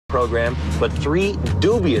program, but 3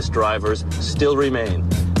 dubious drivers still remain,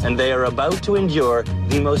 and they are about to endure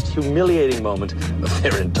the most humiliating moment of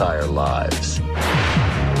their entire lives.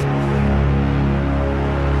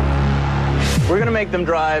 We're going to make them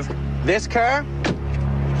drive this car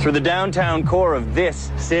through the downtown core of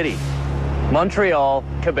this city, Montreal,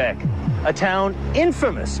 Quebec, a town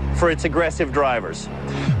infamous for its aggressive drivers.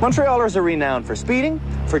 Montrealers are renowned for speeding,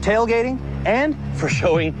 for tailgating, and for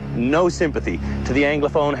showing no sympathy to the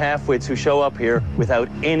Anglophone half-wits who show up here without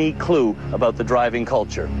any clue about the driving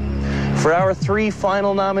culture. For our 3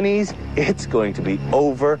 final nominees, it's going to be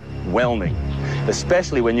overwhelming,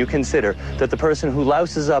 especially when you consider that the person who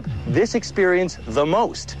louses up this experience the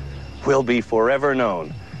most will be forever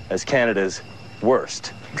known as Canada's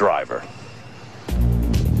worst driver.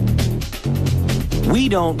 We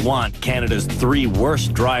don't want Canada's 3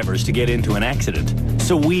 worst drivers to get into an accident,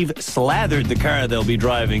 so we've slathered the car they'll be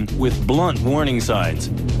driving with blunt warning signs.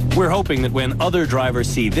 We're hoping that when other drivers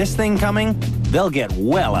see this thing coming, they'll get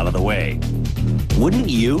well out of the way. Wouldn't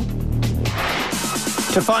you?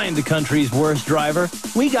 To find the country's worst driver,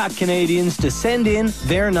 we got Canadians to send in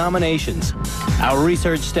their nominations. Our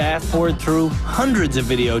research staff poured through hundreds of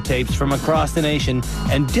videotapes from across the nation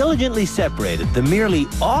and diligently separated the merely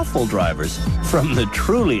awful drivers from the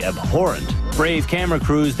truly abhorrent. Brave camera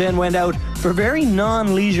crews then went out for very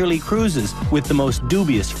non-leisurely cruises with the most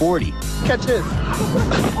dubious 40. Catch this.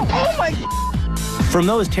 Oh my... From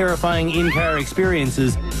those terrifying in-car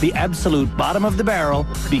experiences, the absolute bottom of the barrel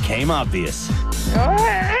became obvious.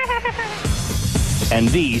 And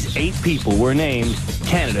these 8 people were named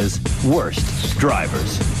Canada's worst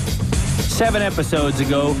drivers. 7 episodes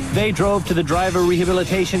ago, they drove to the Driver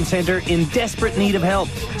Rehabilitation Centre in desperate need of help.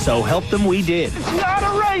 So help them we did. It's not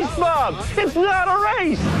a race, Bob! It's not a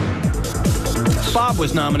race! Bob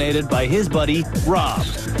was nominated by his buddy, Rob.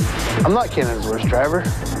 I'm not Canada's worst driver.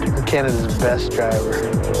 I'm Canada's best driver.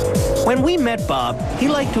 When we met Bob, he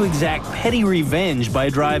liked to exact petty revenge by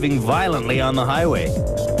driving violently on the highway.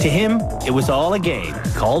 To him, it was all a game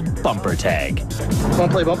called bumper tag. Want to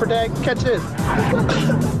play bumper tag? Catch this.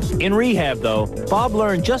 In rehab, though, Bob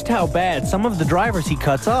learned just how bad some of the drivers he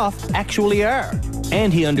cuts off actually are.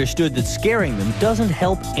 And he understood that scaring them doesn't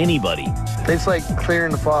help anybody. It's like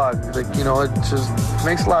clearing the fog. Like, you know, it just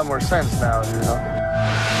makes a lot more sense now, you know.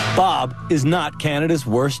 Bob is not Canada's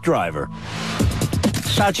worst driver.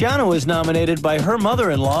 Tatiana was nominated by her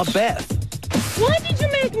mother-in-law, Beth. Why did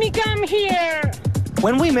you make me come here?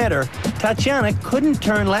 When we met her, Tatiana couldn't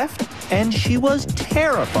turn left, and she was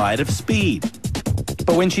terrified of speed.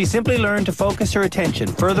 But when she simply learned to focus her attention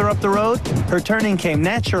further up the road, her turning came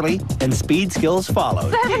naturally, and speed skills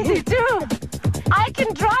followed. 72! I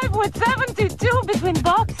can drive with 72 between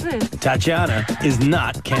boxes. Tatiana is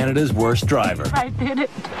not Canada's worst driver. I did it.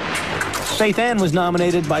 Faith Ann was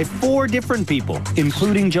nominated by 4 different people,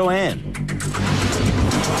 including Joanne.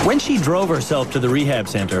 When she drove herself to the rehab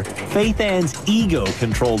center, Faith Ann's ego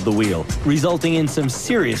controlled the wheel, resulting in some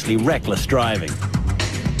seriously reckless driving.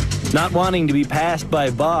 Not wanting to be passed by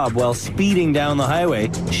Bob while speeding down the highway,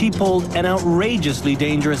 she pulled an outrageously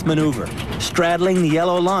dangerous maneuver, straddling the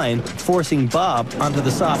yellow line, forcing Bob onto the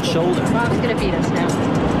soft shoulder. Bob's gonna beat us now.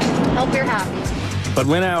 Hope you're happy. But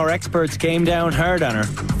when our experts came down hard on her,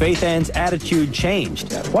 Faith Ann's attitude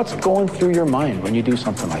changed. What's going through your mind when you do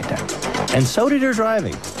something like that? And so did her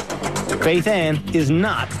driving. Faith Ann is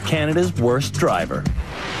not Canada's worst driver.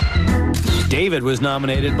 David was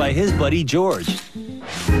nominated by his buddy George.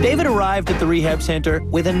 David arrived at the rehab center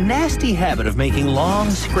with a nasty habit of making long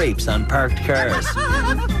scrapes on parked cars.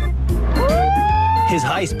 His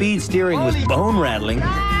high-speed steering was bone-rattling,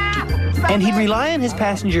 and he'd rely on his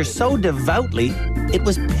passengers so devoutly, it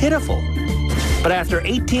was pitiful. But after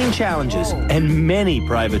 18 challenges and many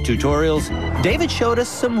private tutorials, David showed us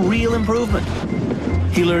some real improvement.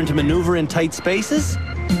 He learned to maneuver in tight spaces,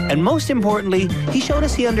 and most importantly, he showed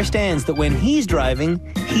us he understands that when he's driving,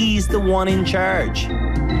 he's the one in charge.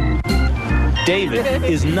 David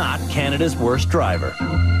is not Canada's worst driver.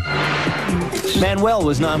 Manuel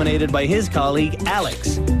was nominated by his colleague,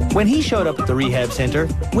 Alex. When he showed up at the rehab center,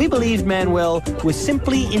 we believed Manuel was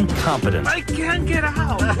simply incompetent. I can't get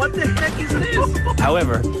out. What the heck is this?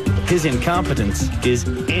 However, his incompetence is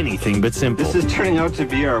anything but simple. This is turning out to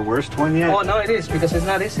be our worst one yet. Oh, no, it is, because it's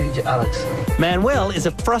not easy, Alex. Manuel is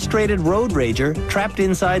a frustrated road rager trapped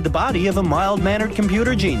inside the body of a mild-mannered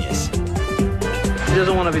computer genius. He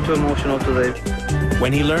doesn't want to be too emotional today.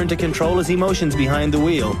 When he learned to control his emotions behind the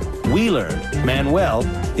wheel, we learned Manuel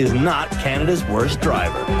is not Canada's worst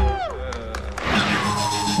driver.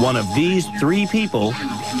 One of these 3 people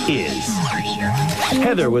is.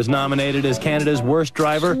 Heather was nominated as Canada's worst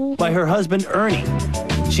driver by her husband, Ernie.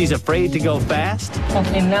 She's afraid to go fast.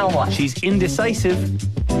 Okay, now what? She's indecisive.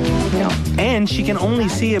 No. And she can only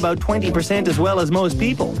see about 20% as well as most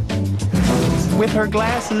people. With her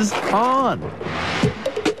glasses on.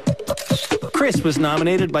 Chris was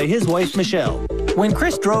nominated by his wife, Michelle. When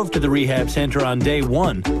Chris drove to the rehab center on day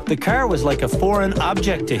one, the car was like a foreign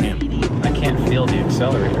object to him. I can't feel the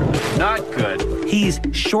accelerator. Not good. He's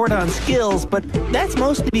short on skills, but that's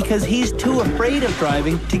mostly because he's too afraid of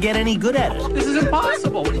driving to get any good at it. This is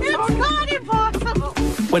impossible. It's not impossible.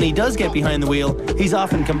 When he does get behind the wheel, he's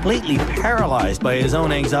often completely paralyzed by his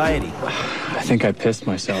own anxiety. I think I pissed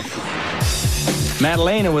myself.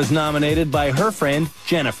 Madalena was nominated by her friend,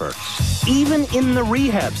 Jennifer. Even in the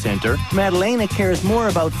rehab center, Madalena cares more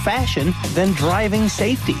about fashion than driving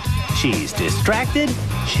safety. She's distracted,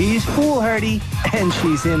 she's foolhardy, and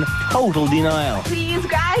she's in total denial. Please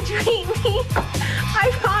graduate me.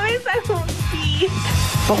 I promise I won't speed.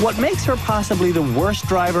 But what makes her possibly the worst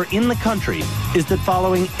driver in the country is that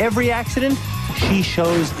following every accident, she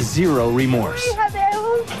shows zero remorse. I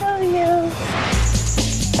won't tell you.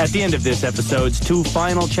 At the end of this episode's two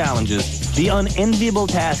final challenges, the unenviable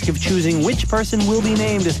task of choosing which person will be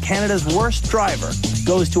named as Canada's worst driver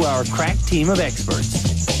goes to our crack team of experts.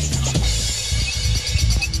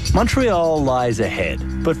 Montreal lies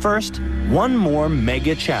ahead, but first, one more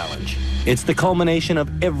mega challenge. It's the culmination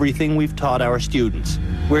of everything we've taught our students.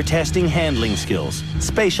 We're testing handling skills,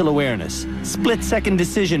 spatial awareness, split-second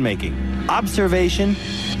decision-making, observation,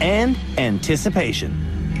 and anticipation.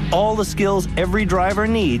 All the skills every driver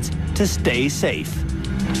needs to stay safe.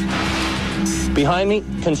 Behind me,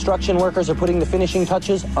 construction workers are putting the finishing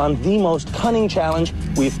touches on the most cunning challenge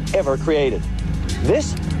we've ever created.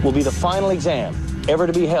 This will be the final exam ever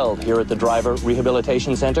to be held here at the Driver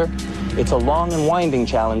Rehabilitation Center. It's a long and winding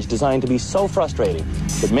challenge designed to be so frustrating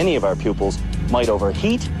that many of our pupils might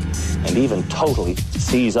overheat and even totally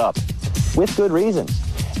seize up. With good reason.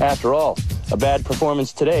 After all, a bad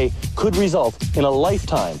performance today could result in a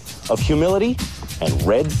lifetime of humility and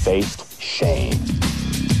red-faced shame.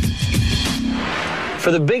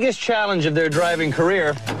 For the biggest challenge of their driving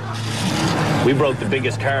career, we broke the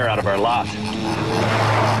biggest car out of our lot.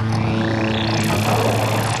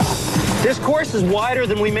 This course is wider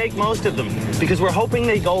than we make most of them because we're hoping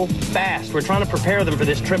they go fast. We're trying to prepare them for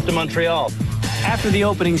this trip to Montreal. After the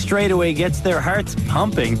opening straightaway gets their hearts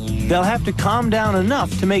pumping, they'll have to calm down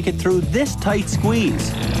enough to make it through this tight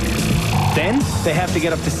squeeze. Then, they have to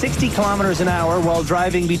get up to 60 kilometers an hour while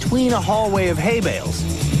driving between a hallway of hay bales.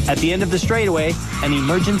 At the end of the straightaway, an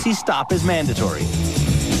emergency stop is mandatory.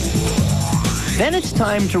 Then it's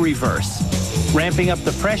time to reverse. Ramping up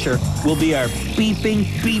the pressure will be our beeping,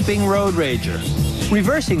 beeping road rager.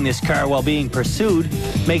 Reversing this car while being pursued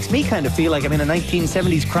makes me kind of feel like I'm in a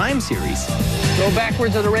 1970s crime series. Go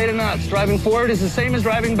backwards at a rate of knots. Driving forward is the same as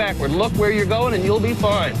driving backward. Look where you're going and you'll be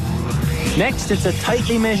fine. Next, it's a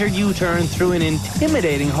tightly measured U-turn through an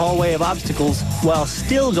intimidating hallway of obstacles while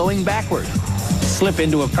still going backward. Slip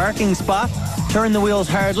into a parking spot, turn the wheels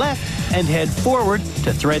hard left, and head forward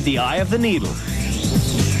to thread the eye of the needle.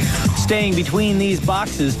 Staying between these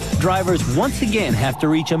boxes, drivers once again have to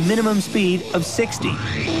reach a minimum speed of 60.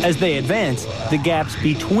 As they advance, the gaps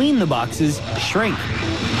between the boxes shrink.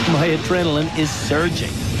 My adrenaline is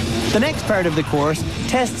surging. The next part of the course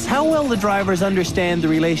tests how well the drivers understand the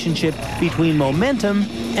relationship between momentum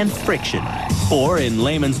and friction. Or, in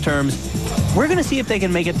layman's terms, we're going to see if they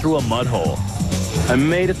can make it through a mud hole. I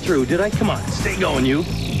made it through, did I? Come on, stay going, you.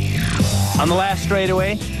 On the last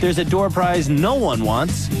straightaway, there's a door prize no one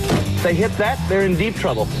wants. If they hit that, they're in deep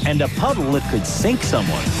trouble. And a puddle that could sink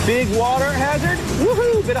someone. Big water hazard.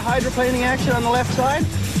 Woohoo! Bit of hydroplaning action on the left side.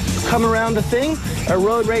 Come around the thing. Our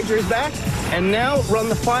road rager is back. And now run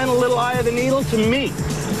the final little eye of the needle to me.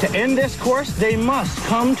 To end this course, they must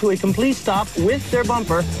come to a complete stop with their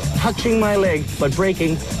bumper touching my leg, but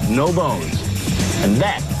breaking no bones. And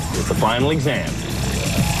that is the final exam.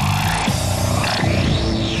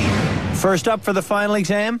 First up for the final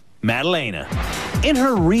exam, Madalena. In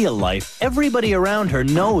her real life, everybody around her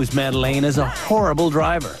knows Madalena is a horrible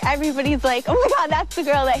driver. Everybody's like, oh my God, that's the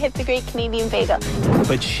girl that hit the Great Canadian Bagel.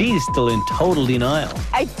 But she's still in total denial.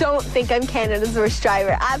 I don't think I'm Canada's worst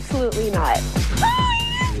driver. Absolutely not.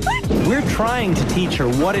 We're trying to teach her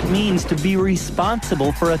what it means to be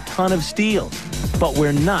responsible for a ton of steel. But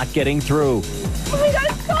we're not getting through. Oh my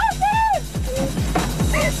God, stop it!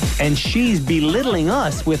 And she's belittling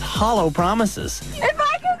us with hollow promises. If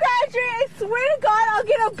I can graduate, I swear to God, I'll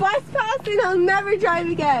get a bus pass and I'll never drive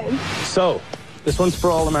again. So, this one's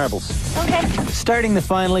for all the marbles. Okay. Starting the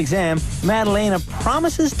final exam, Madalena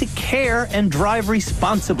promises to care and drive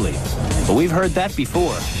responsibly. But we've heard that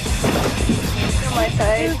before. my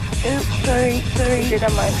side. Oops, sorry. You're good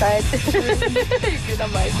on my side. You're good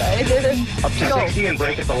on my side. Up to 60 and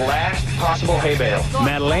brake at the last possible hay bale.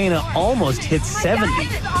 Madalena almost hit 70.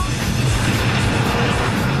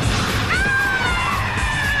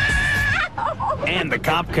 And the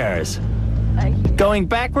cop cars. Going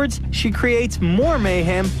backwards, she creates more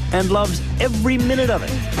mayhem and loves every minute of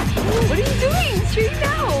it. What are you doing? Straight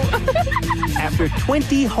now. After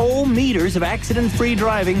 20 whole meters of accident-free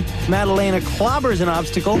driving, Madalena clobbers an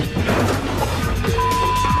obstacle.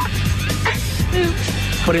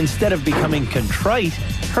 But instead of becoming contrite,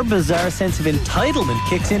 her bizarre sense of entitlement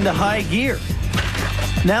kicks into high gear.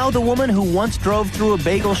 Now the woman who once drove through a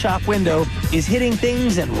bagel shop window is hitting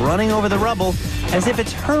things and running over the rubble as if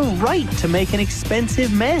it's her right to make an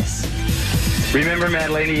expensive mess. Remember,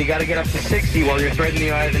 Madalena, you got to get up to 60 while you're threading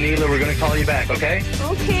the eye of the needle. We're going to call you back, okay?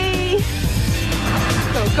 Okay.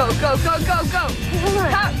 Go. Come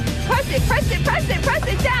on. Press it.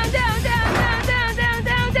 Down.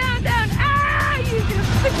 Ah, you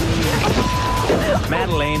just...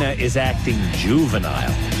 Madalena is acting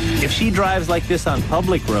juvenile. If she drives like this on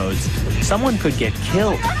public roads, someone could get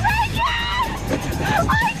killed.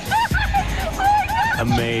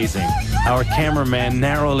 Amazing. Our cameraman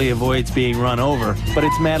narrowly avoids being run over, but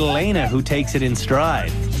it's Madalena who takes it in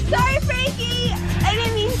stride. Sorry, Frankie. I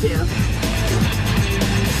didn't mean to.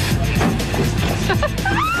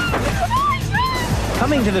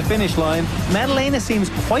 Coming to the finish line, Madalena seems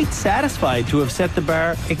quite satisfied to have set the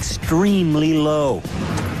bar extremely low.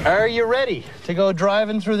 Are you ready to go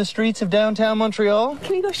driving through the streets of downtown Montreal?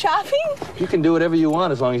 Can we go shopping? You can do whatever you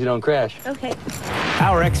want as long as you don't crash. Okay.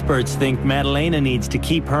 Our experts think Madalena needs to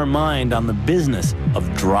keep her mind on the business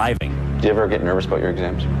of driving. Do you ever get nervous about your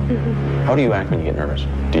exams? Mm-hmm. How do you act when you get nervous?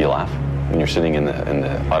 Do you laugh when you're sitting in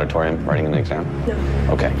the auditorium writing an exam? No.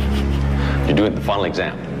 Okay. You do it the final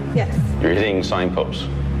exam. Yes. You're hitting signposts,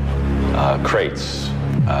 crates,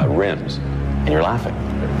 rims, and you're laughing.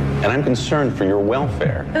 And I'm concerned for your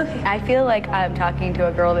welfare. Okay. I feel like I'm talking to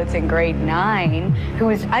a girl that's in grade 9 who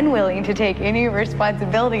is unwilling to take any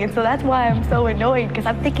responsibility. And so that's why I'm so annoyed, because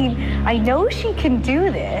I'm thinking, I know she can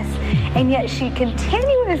do this, and yet she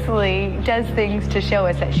continuously does things to show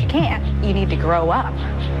us that she can't. You need to grow up.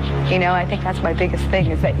 You know, I think that's my biggest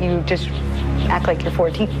thing, is that you just act like you're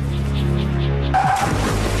 14.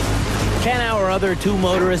 Can our other two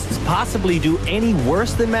motorists possibly do any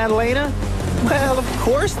worse than Madalena? Well, of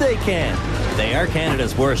course they can. They are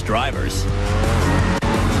Canada's worst drivers.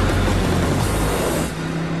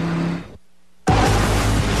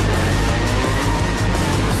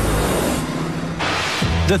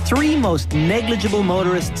 The three most negligible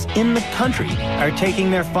motorists in the country are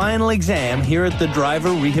taking their final exam here at the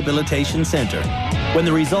Driver Rehabilitation Centre. When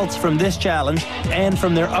the results from this challenge and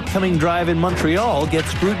from their upcoming drive in Montreal get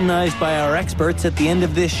scrutinized by our experts at the end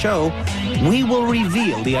of this show, we will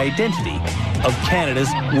reveal the identity of Canada's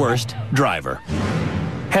worst driver.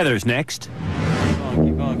 Heather's next.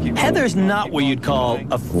 Heather's not what you'd call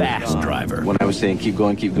a fast driver. When I was saying keep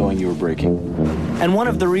going, you were braking. And one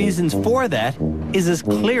of the reasons for that is as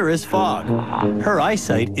clear as fog. Her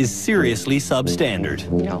eyesight is seriously substandard.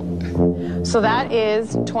 No. So that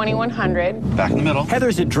is 2100. Back in the middle.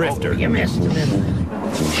 Heather's a drifter. You missed.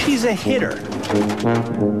 She's a hitter.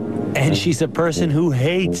 And she's a person who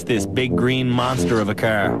hates this big green monster of a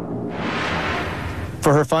car.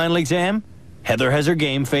 For her final exam, Heather has her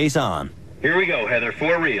game face on. Here we go, Heather,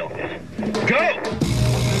 for real. Go!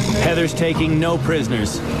 Heather's taking no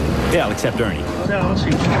prisoners. Yeah, except Ernie.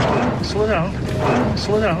 Slow down.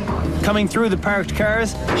 Coming through the parked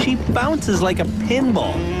cars, she bounces like a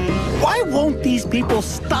pinball. Why won't these people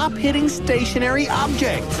stop hitting stationary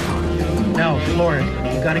objects? Now, floor it.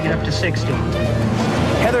 You gotta get up to 60.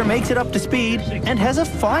 Heather makes it up to speed and has a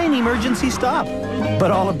fine emergency stop. But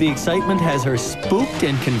all of the excitement has her spooked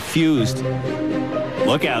and confused.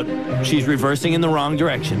 Look out, she's reversing in the wrong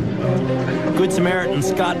direction. Good Samaritan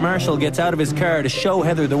Scott Marshall gets out of his car to show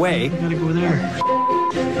Heather the way. Gotta go there.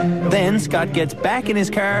 Then Scott gets back in his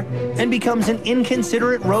car and becomes an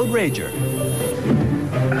inconsiderate road rager.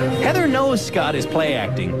 Heather knows Scott is play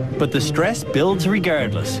acting, but the stress builds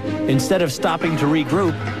regardless. Instead of stopping to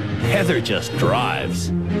regroup, Heather just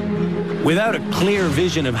drives. Without a clear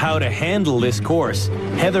vision of how to handle this course,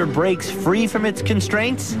 Heather breaks free from its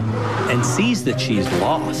constraints and sees that she's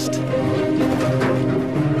lost.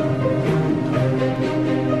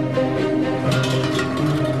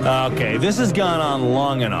 Okay, this has gone on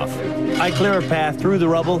long enough. I clear a path through the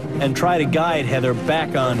rubble and try to guide Heather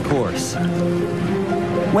back on course.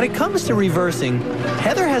 When it comes to reversing,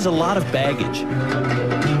 Heather has a lot of baggage.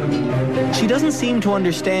 she doesn't seem to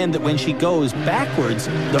understand that when she goes backwards,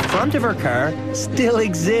 the front of her car still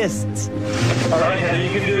exists. All right, Heather, you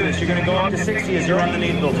can do this. You're going to go up to 60 as you're on the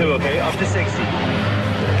needle too, okay? Up to 60.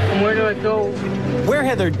 And where do I go? Where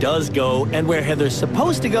Heather does go and where Heather's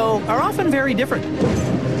supposed to go are often very different.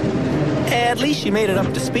 At least she made it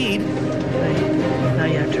up to speed. Now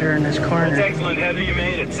you have to turn this corner. That's excellent, Heather. You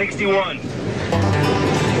made it. 61.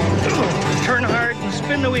 Turn hard and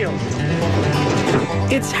spin the wheel.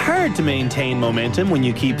 It's hard to maintain momentum when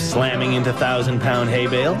you keep slamming into 1,000-pound hay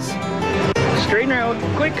bales. Straighten her out.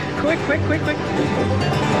 Quick, quick, quick, quick, quick.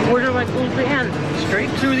 Where do I go then? Straight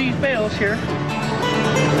through these bales here.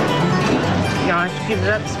 You have to give it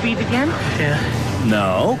up speed again? Yeah.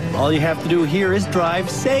 No, all you have to do here is drive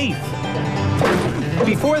safe.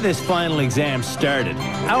 Before this final exam started,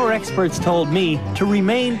 our experts told me to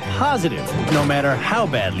remain positive no matter how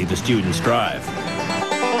badly the students drive.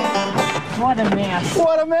 What a mess.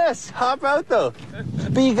 What a mess. Hop out, though.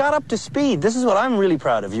 But you got up to speed. This is what I'm really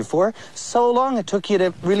proud of you for. So long it took you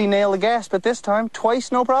to really nail the gas, but this time,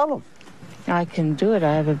 twice, no problem. I can do it.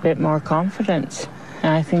 I have a bit more confidence.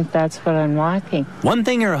 And I think that's what I'm lacking. One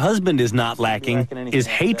thing her husband is not lacking is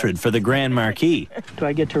hatred for the Grand Marquis. Do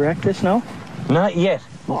I get to wreck this now? Not yet.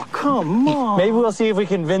 Oh, come on. Maybe we'll see if we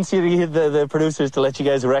convince you to get the producers to let you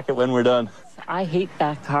guys wreck it when we're done. I hate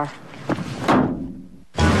that car.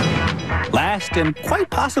 Last and quite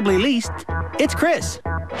possibly least, it's Chris.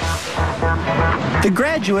 The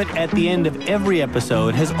graduate at the end of every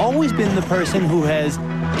episode has always been the person who has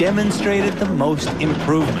demonstrated the most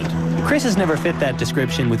improvement. Chris has never fit that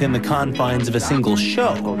description within the confines of a single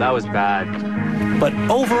show. Oh, that was bad. But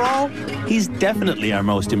overall, he's definitely our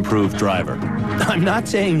most improved driver. I'm not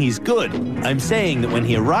saying he's good. I'm saying that when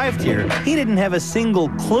he arrived here, he didn't have a single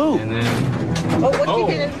clue.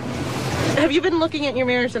 Have you been looking at your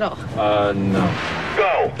mirrors at all? No.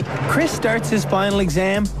 Go! Chris starts his final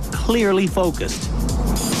exam clearly focused.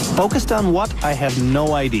 Focused on what? I have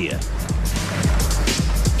no idea.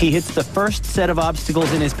 He hits the first set of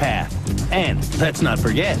obstacles in his path. And, let's not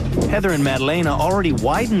forget, Heather and Madalena already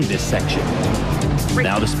widened this section.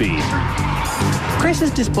 Now the speed. Chris has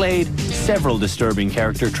displayed several disturbing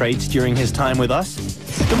character traits during his time with us.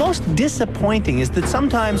 The most disappointing is that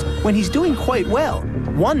sometimes, when he's doing quite well,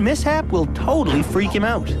 one mishap will totally freak him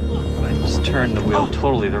out. I just turned the wheel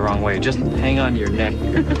totally the wrong way. Just hang on to your neck.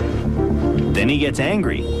 Then he gets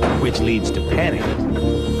angry, which leads to panic.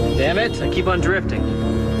 Damn it, I keep on drifting.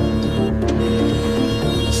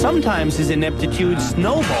 Sometimes his ineptitude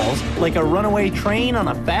snowballs like a runaway train on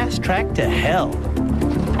a fast track to hell.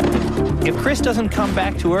 If Chris doesn't come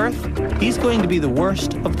back to Earth, he's going to be the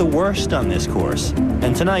worst of the worst on this course.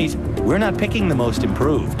 And tonight, we're not picking the most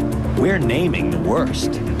improved. We're naming the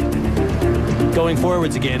worst. Going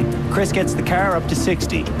forwards again, Chris gets the car up to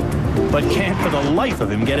 60, but can't for the life of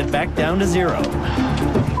him get it back down to 0.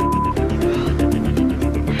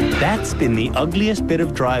 That's been the ugliest bit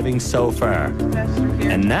of driving so far.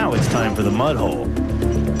 And now it's time for the mud hole.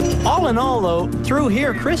 All in all, though, through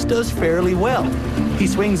here, Chris does fairly well. He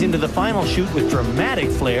swings into the final chute with dramatic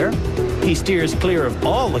flair. He steers clear of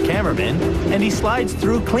all the cameramen, and he slides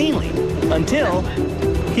through cleanly until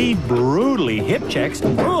he brutally hip checks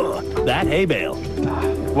that hay bale.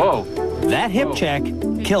 Whoa. That hip check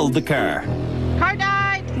killed the car. Car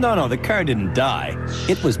died! No, the car didn't die.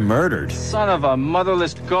 It was murdered. Son of a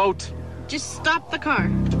motherless goat. Just stop the car.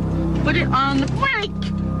 Put it on the brake.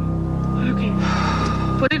 Okay.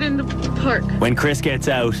 Put it in the park. When Chris gets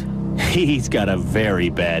out, he's got a very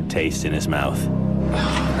bad taste in his mouth.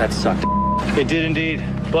 That sucked. It did indeed,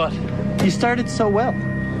 but you started so well.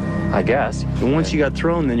 I guess. And once you got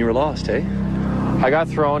thrown, then you were lost, eh? I got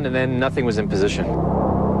thrown and then nothing was in position.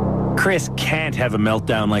 Chris can't have a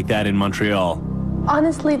meltdown like that in Montreal.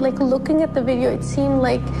 Honestly, like looking at the video, it seemed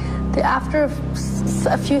like after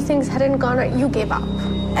a few things hadn't gone right, you gave up.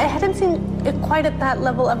 I hadn't seen it quite at that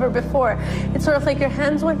level ever before. It's sort of like your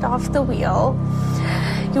hands went off the wheel.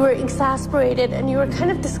 You were exasperated and you were kind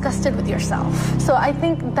of disgusted with yourself. So I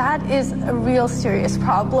think that is a real serious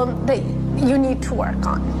problem that you need to work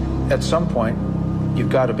on. At some point, you've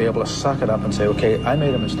got to be able to suck it up and say, okay, I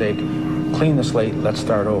made a mistake, clean the slate, let's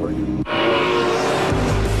start over.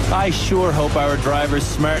 I sure hope our drivers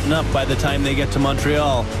smarten up by the time they get to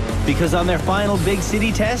Montreal, because on their final big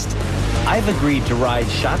city test, I've agreed to ride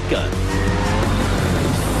shotgun.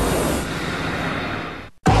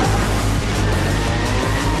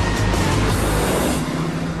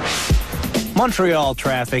 Montreal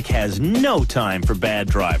traffic has no time for bad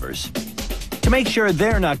drivers. To make sure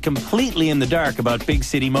they're not completely in the dark about big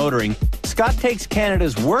city motoring, Scott takes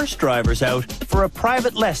Canada's worst drivers out for a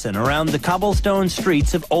private lesson around the cobblestone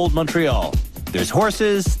streets of Old Montreal. There's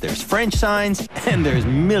horses, there's French signs, and there's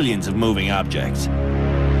millions of moving objects.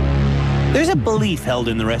 There's a belief held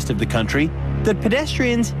in the rest of the country that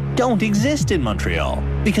pedestrians don't exist in Montreal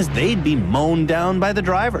because they'd be mown down by the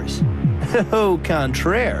drivers. Au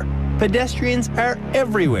contraire, pedestrians are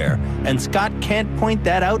everywhere, and Scott can't point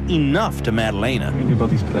that out enough to Madalena. What do you think about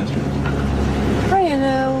these pedestrians? I don't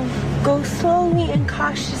know. Go slowly and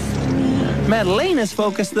cautiously. Madalena's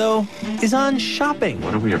focus, though, is on shopping.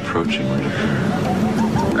 What are we approaching right here?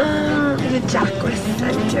 The Jacques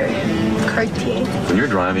Center. Cartier. When you're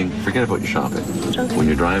driving, forget about your shopping. Okay. When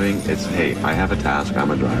you're driving, it's, hey, I have a task, I'm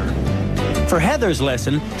a driver. For Heather's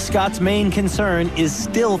lesson, Scott's main concern is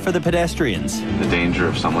still for the pedestrians. The danger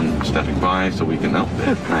of someone stepping by so we can help.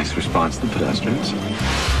 Nice response to the pedestrians.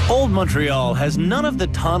 Old Montreal has none of the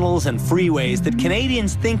tunnels and freeways that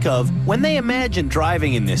Canadians think of when they imagine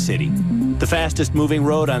driving in this city. The fastest moving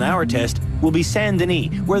road on our test will be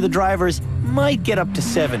Saint-Denis, where the drivers might get up to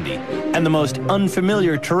 70. And the most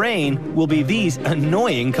unfamiliar terrain will be these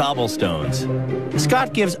annoying cobblestones.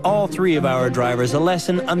 Scott gives all three of our drivers a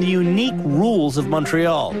lesson on the unique rules of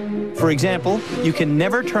Montreal. For example, you can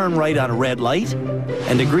never turn right on a red light,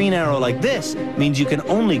 and a green arrow like this means you can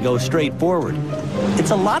only go straight forward.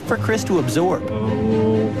 It's a lot for Chris to absorb.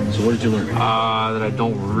 So what did you learn? That I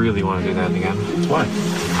don't really want to do that again. Why?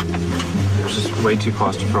 It's just way too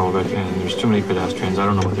claustrophobic, and there's too many pedestrians. I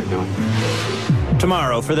don't know what they're doing.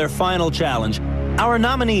 Tomorrow, for their final challenge, our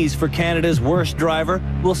nominees for Canada's worst driver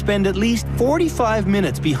will spend at least 45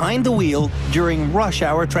 minutes behind the wheel during rush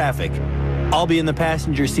hour traffic. I'll be in the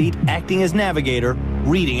passenger seat acting as navigator,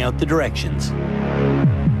 reading out the directions.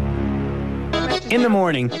 In the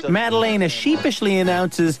morning, Madalena sheepishly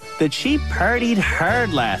announces that she partied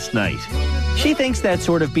hard last night. She thinks that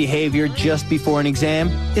sort of behavior just before an exam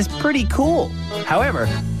is pretty cool. However,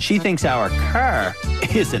 she thinks our car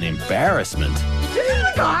is an embarrassment. This is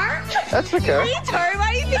the car? That's the car. Retard,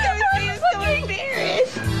 why do you think I was being so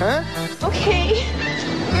embarrassed? Huh? Okay,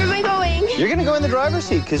 where am I going? You're gonna go in the driver's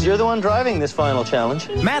seat because you're the one driving this final challenge.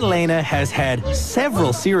 Madalena has had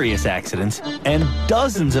several serious accidents and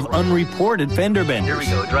dozens of unreported fender benders.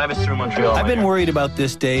 Here we go, drive us through Montreal. I've been worried about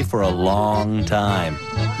this day for a long time.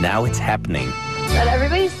 Now it's happening. But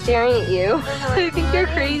everybody's staring at you. I think you're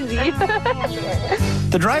crazy.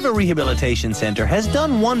 The Driver Rehabilitation Center has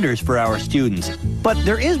done wonders for our students, but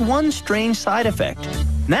there is one strange side effect.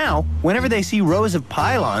 Now, whenever they see rows of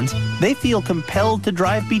pylons, they feel compelled to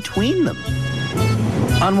drive between them.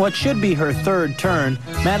 On what should be her third turn,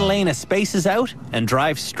 Madalena spaces out and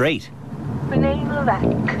drives straight. We're gonna go back.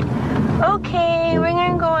 Okay, we're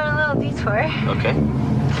gonna go on a little detour. Okay.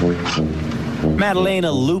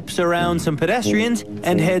 Madalena loops around some pedestrians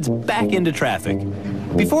and heads back into traffic.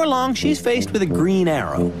 Before long, she's faced with a green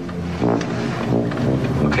arrow.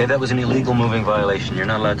 Okay, that was an illegal moving violation. You're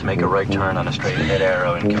not allowed to make a right turn on a straight ahead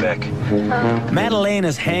arrow in Quebec.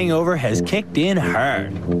 Madalena's hangover has kicked in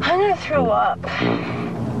hard. I'm gonna throw up.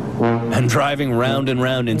 And driving round and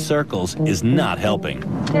round in circles is not helping.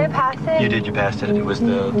 Did I pass it? You did, you passed it. It was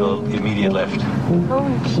the immediate left. Oh,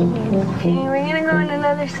 jeez. Okay, we're gonna go in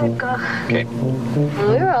another circle. Okay.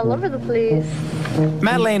 We were all over the place.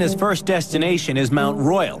 Madalena's first destination is Mount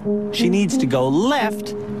Royal. She needs to go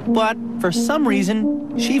left, but for some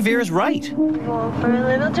reason, she veers right. Go for a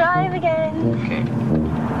little drive again. Okay.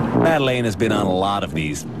 Madalena's been on a lot of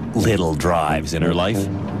these little drives in her life.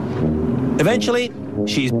 Eventually,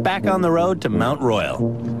 she's back on the road to Mount Royal.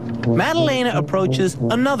 Madalena approaches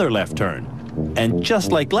another left turn. And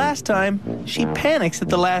just like last time, she panics at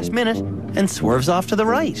the last minute and swerves off to the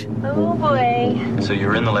right. Oh boy. So you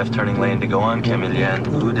were in the left turning lane to go on Camillien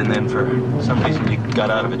Oud, and then for some reason you got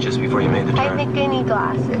out of it just before you made the turn. I think I need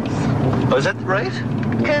glasses. Oh, is that right?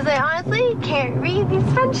 Because I honestly can't read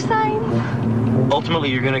these French signs. Ultimately,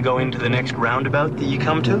 you're going to go into the next roundabout that you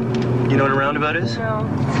come to? You know what a roundabout is? No.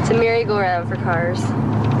 It's a merry-go-round for cars.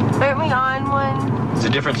 Aren't we on one? There's a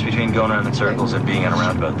difference between going around in circles and being on a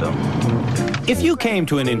roundabout, though. If you came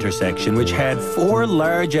to an intersection which had 4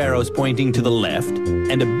 large arrows pointing to the left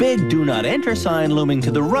and a big do not enter sign looming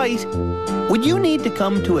to the right, would you need to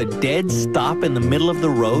come to a dead stop in the middle of the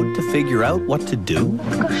road to figure out what to do?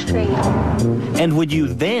 Let's go straight. And would you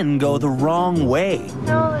then go the wrong way?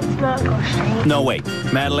 No, let's not go straight. No, wait.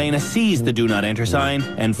 Madalena sees the do not enter sign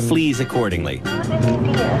and flees accordingly. What an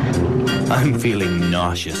idea. I'm feeling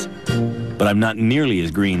nauseous, but I'm not nearly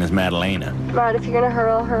as green as Madalena. Rod, if you're gonna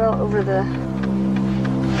hurl over the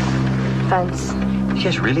fence. You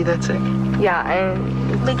guys really that sick? Yeah,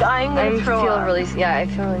 I'm Like, I'm gonna I throw feel up. really, yeah, I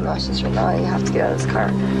feel really nauseous right now. You have to get out of this car.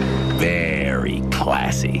 Very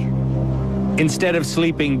classy. Instead of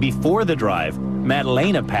sleeping before the drive,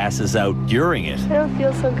 Madalena passes out during it. I don't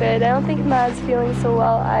feel so good. I don't think Mad's feeling so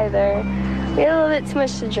well either. We had a little bit too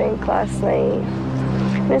much to drink last night.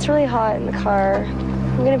 And it's really hot in the car.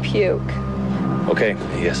 I'm gonna puke. Okay,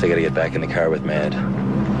 I guess I gotta get back in the car with Mad.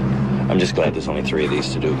 I'm just glad there's only 3 of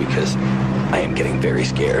these to do because I am getting very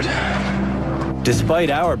scared. Despite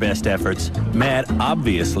our best efforts, Mad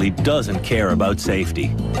obviously doesn't care about safety.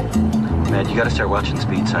 Mad, you gotta start watching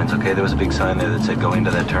speed signs, okay? There was a big sign there that said go into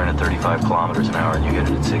that turn at 35 kilometers an hour and you hit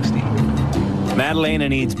it at 60. Madalena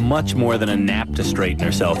needs much more than a nap to straighten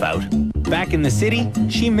herself out. Back in the city,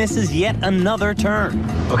 she misses yet another turn.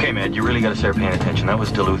 Okay, Mad, you really gotta start paying attention. That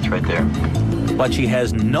was Duluth right there. But she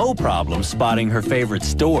has no problem spotting her favorite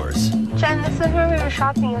stores. Jen, this is where we were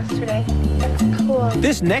shopping yesterday. Cool.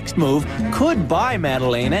 This next move could buy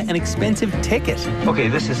Madalena an expensive ticket. Okay,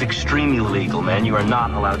 this is extremely illegal, man. You are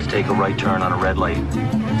not allowed to take a right turn on a red light.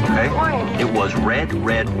 Okay? It was red,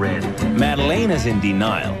 red, red. Madalena's in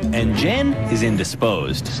denial, and Jen is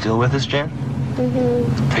indisposed. Still with us, Jen?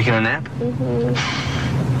 Mm-hmm. Taking a nap?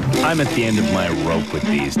 Mm-hmm. I'm at the end of my rope with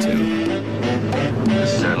these two.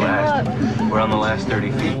 This is our last. We're on the last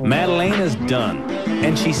 30 feet. Madalena's done,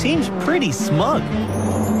 and she seems pretty smug.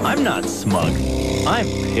 I'm not smug. I'm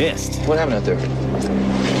pissed. What happened out there?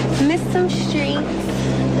 Missed some streets,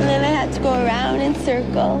 and then I had to go around in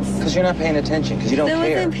circles. Because you're not paying attention, because you don't I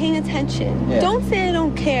care. wasn't paying attention. Yeah. Don't say I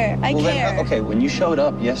don't care. I care. Then, okay, when you showed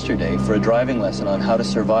up yesterday for a driving lesson on how to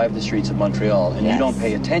survive the streets of Montreal and you don't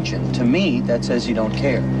pay attention, to me, that says you don't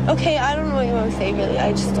care. Okay, I don't know what you want to say, really.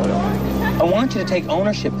 I just don't know. I want you to take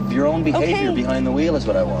ownership of your own behavior behind the wheel is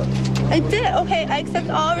what I want. I did. Okay, I accept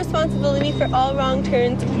all responsibility for all wrong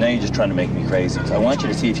turns. Now you're just trying to make me crazy. So I want you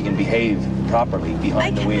to see if you can behave properly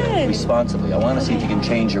behind the wheel, responsibly. I want to see if you can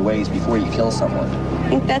change your ways before you kill someone. I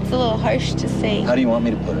think that's a little harsh to say. How do you want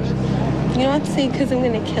me to put it? You don't have to say because I'm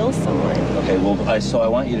going to kill someone. Okay, well, so I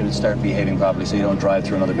want you to start behaving properly so you don't drive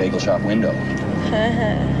through another bagel shop window.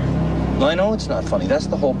 Well, I know it's not funny. That's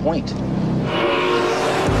the whole point.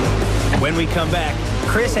 When we come back,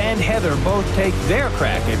 Chris and Heather both take their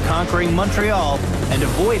crack at conquering Montreal and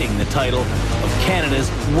avoiding the title of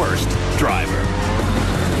Canada's worst driver.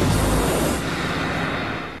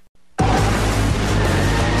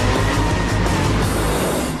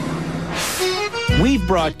 We've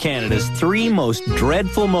brought Canada's 3 most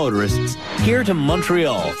dreadful motorists here to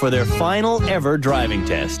Montreal for their final ever driving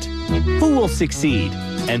test. Who will succeed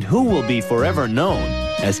and who will be forever known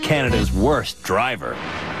as Canada's worst driver?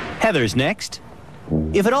 Heather's next.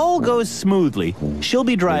 If it all goes smoothly, she'll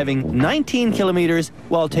be driving 19 kilometers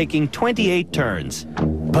while taking 28 turns.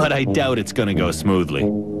 But I doubt it's going to go smoothly.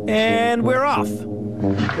 And we're off.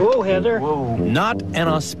 Whoa, Heather. Whoa. Not an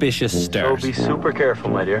auspicious start. So be super careful,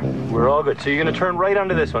 my dear. We're all good. So you're going to turn right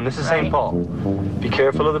onto this one. This is St. Paul. Be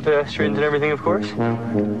careful of the pedestrians and everything, of course.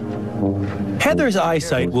 Heather's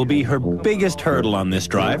eyesight will be her biggest hurdle on this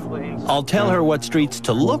drive. I'll tell her what streets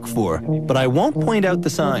to look for, but I won't point out the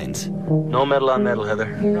signs. No metal on metal, Heather.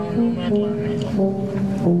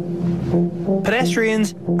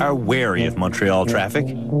 Pedestrians are wary of Montreal traffic,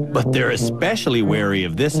 but they're especially wary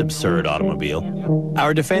of this absurd automobile.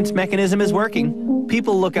 Our defense mechanism is working.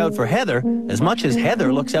 People look out for Heather as much as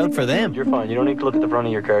Heather looks out for them. You're fine. You don't need to look at the front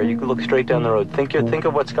of your car. You can look straight down the road. Think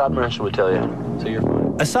of what Scott Marshall would tell you. So you're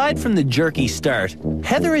fine. Aside from the jerky start,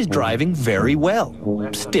 Heather is driving very well.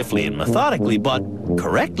 Stiffly and methodically, but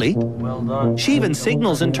correctly. Well done. She even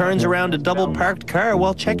signals and turns around a double-parked car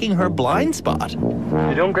while checking her blind spot.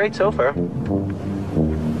 You're doing great so far.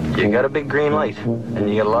 You got a big green light, and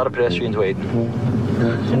you got a lot of pedestrians waiting.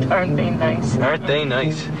 Aren't they nice? Aren't they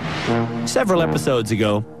nice? Several episodes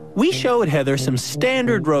ago, we showed Heather some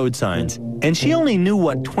standard road signs, and she only knew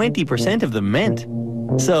what 20% of them meant.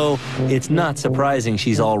 So it's not surprising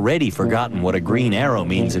she's already forgotten what a green arrow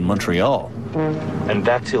means in Montreal. And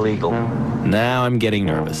that's illegal. Now I'm getting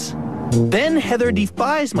nervous. Then Heather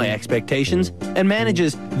defies my expectations and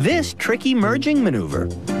manages this tricky merging maneuver.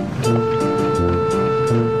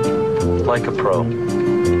 Like a pro.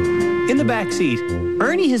 In the back seat,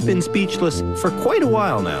 Ernie has been speechless for quite a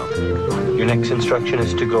while now. Your next instruction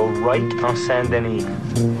is to go right on Saint-Denis.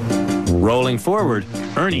 Rolling forward,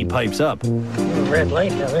 Ernie pipes up. Red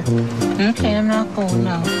light, Heather. Okay, I'm not going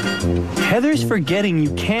now. Heather's forgetting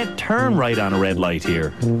you can't turn right on a red light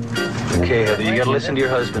here. Okay, Heather, you gotta listen to your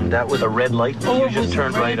husband. That was a red light that you just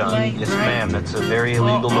turned right on. Yes, ma'am. That's a very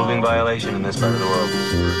illegal moving violation in this part of the world.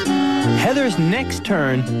 Heather's next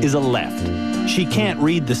turn is a left. She can't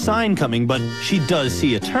read the sign coming, but she does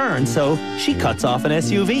see a turn, so she cuts off an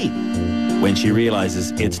SUV. When she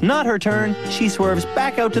realizes it's not her turn, she swerves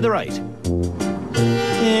back out to the right.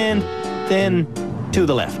 And then to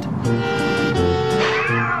the left.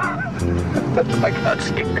 I got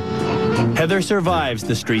scared. Heather survives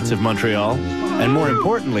the streets of Montreal, and more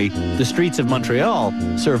importantly, the streets of Montreal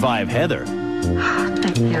survive Heather.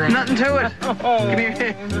 Nothing to it. Give me your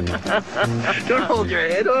hand. Don't hold your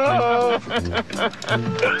head. Oh.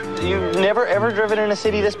 You've never ever driven in a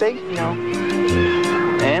city this big? No.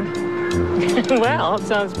 And? Well, it's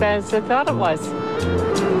not as bad as I thought it was.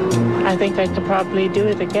 I think I could probably do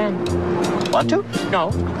it again. Want to?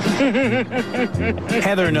 No.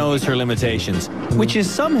 Heather knows her limitations, which is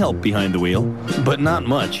some help behind the wheel, but not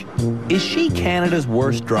much. Is she Canada's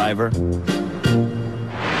worst driver?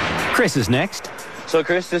 Chris is next. So,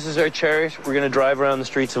 Chris, this is our chariot. We're going to drive around the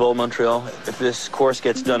streets of Old Montreal. If this course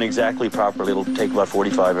gets done exactly properly, it'll take about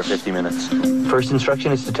 45 or 50 minutes. First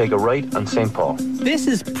instruction is to take a right on St. Paul. This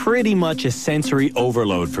is pretty much a sensory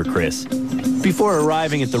overload for Chris. Before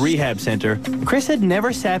arriving at the rehab center, Chris had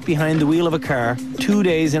never sat behind the wheel of a car 2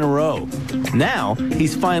 days in a row. Now,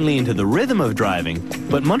 he's finally into the rhythm of driving,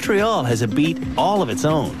 but Montreal has a beat all of its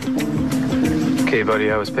own. Okay, buddy,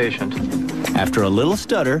 I was patient. After a little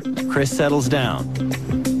stutter, Chris settles down.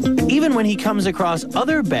 Even when he comes across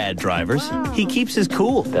other bad drivers, he keeps his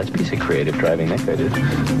cool. That's a piece of creative driving Nick I did.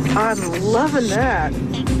 I'm loving that.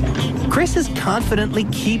 Chris is confidently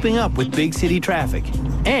keeping up with big city traffic,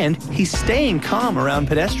 and he's staying calm around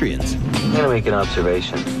pedestrians. I'm going to make an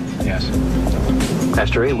observation. Yes.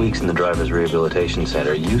 After 8 weeks in the Drivers Rehabilitation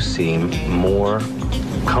Center, you seem more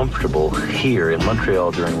comfortable here in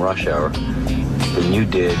Montreal during rush hour than you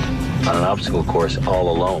did on an obstacle course all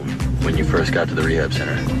alone when you first got to the rehab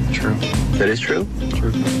center. True. That is true? True.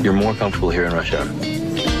 You're more comfortable here in rush hour.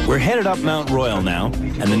 We're headed up Mount Royal now,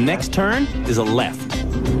 and the next turn is a left.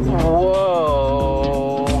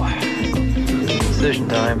 Whoa. Decision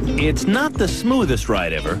time. It's not the smoothest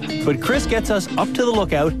ride ever, but Chris gets us up to the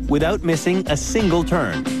lookout without missing a single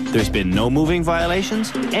turn. There's been no moving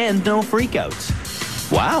violations and no freakouts.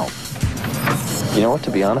 Wow. You know what,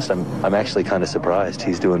 to be honest, I'm actually kind of surprised.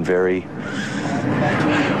 He's doing well,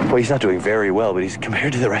 he's not doing very well, but he's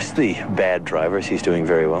compared to the rest of the bad drivers, he's doing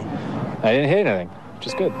very well. I didn't hit anything, which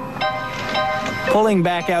is good. Pulling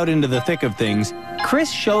back out into the thick of things,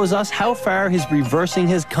 Chris shows us how far his reversing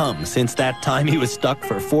has come since that time he was stuck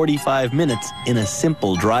for 45 minutes in a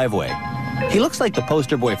simple driveway. He looks like the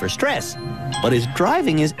poster boy for stress, but his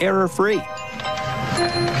driving is error-free.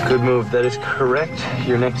 Good move. That is correct.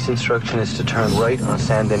 Your next instruction is to turn right on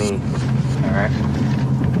Saint-Denis. All right.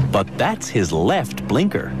 But that's his left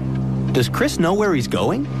blinker. Does Chris know where he's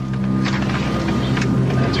going?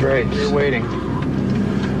 That's right. You're waiting.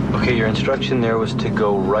 Okay, your instruction there was to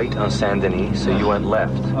go right on Saint-Denis, so you went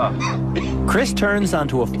left. Chris turns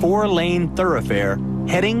onto a 4-lane thoroughfare,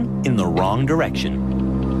 heading in the wrong direction.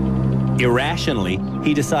 Irrationally,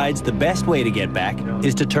 he decides the best way to get back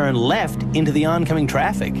is to turn left into the oncoming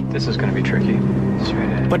traffic. This is going to be tricky.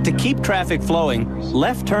 But to keep traffic flowing,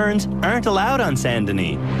 left turns aren't allowed on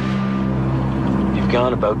Saint-Denis. You've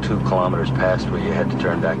gone about 2 kilometers past where you had to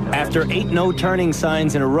turn back. After 8 no-turning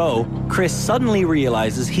signs in a row, Chris suddenly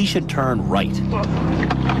realizes he should turn right.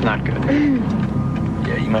 Not good.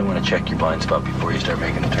 Yeah, you might want to check your blind spot before you start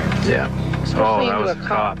making the turns. Yeah. Especially that was into a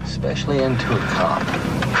cop. Especially into a cop.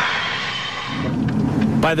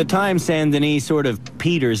 By the time Saint-Denis sort of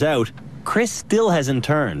peters out, Chris still hasn't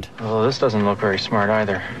turned. Well, this doesn't look very smart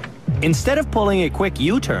either. Instead of pulling a quick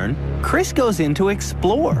U-turn, Chris goes in to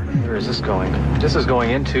explore. Where is this going? This is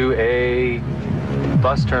going into a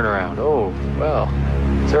bus turnaround. Oh, well.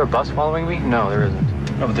 Is there a bus following me? No, there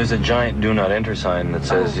isn't. No, but there's a giant do not enter sign that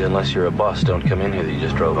says, unless you're a bus, don't come in here that you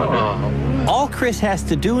just drove under. All Chris has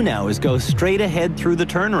to do now is go straight ahead through the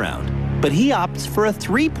turnaround. But he opts for a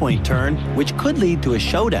 3-point turn, which could lead to a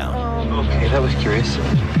showdown. Okay, that was curious.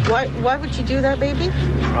 Why would you do that, baby?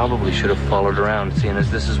 Probably should have followed around, seeing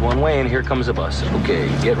as this is one way and here comes a bus. Okay,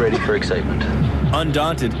 get ready for excitement.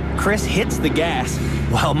 Undaunted, Chris hits the gas,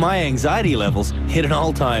 while my anxiety levels hit an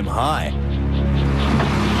all-time high.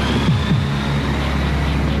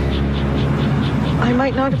 I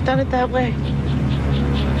might not have done it that way.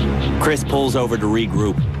 Chris pulls over to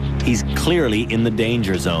regroup. He's clearly in the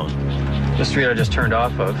danger zone. The street I just turned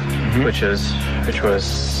off of, which was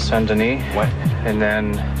Saint-Denis, and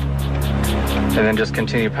then just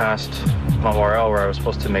continue past Mount Royal where I was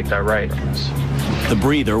supposed to make that right. The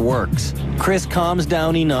breather works. Chris calms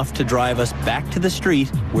down enough to drive us back to the street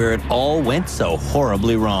where it all went so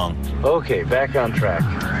horribly wrong. Okay, back on track.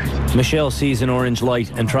 Michelle sees an orange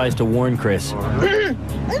light and tries to warn Chris.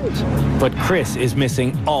 But Chris is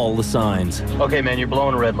missing all the signs. Okay, man, you're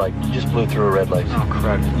blowing a red light. You just blew through a red light. Oh,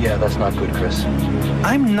 crap. Yeah, that's not good, Chris.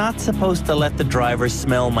 I'm not supposed to let the driver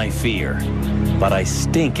smell my fear, but I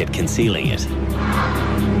stink at concealing it.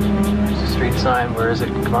 There's a street sign. Where is it?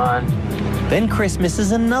 Come on. Then Chris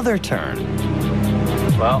misses another turn.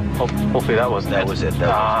 Well, hopefully that wasn't it. That was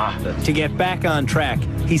it. To get back on track,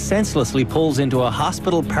 he senselessly pulls into a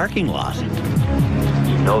hospital parking lot.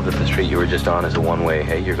 You know that the street you were just on is a one-way.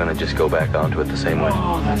 Hey, you're going to just go back onto it the same way.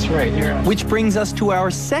 Oh, that's right. Which brings us to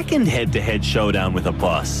our second head-to-head showdown with a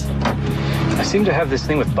bus. I seem to have this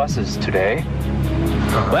thing with buses today.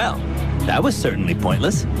 Well, that was certainly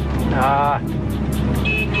pointless.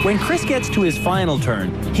 When Chris gets to his final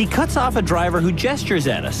turn, he cuts off a driver who gestures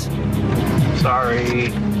at us.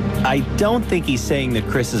 Sorry. I don't think he's saying that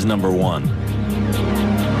Chris is number one.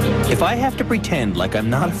 If I have to pretend like I'm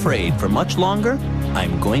not afraid for much longer,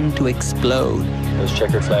 I'm going to explode. Those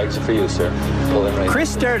checkered flags are for you, sir. Pull them right. Chris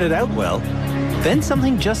started out well, then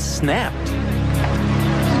something just snapped.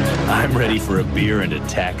 I'm ready for a beer and a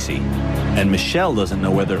taxi, and Michelle doesn't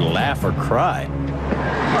know whether to laugh or cry.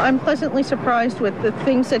 I'm pleasantly surprised with the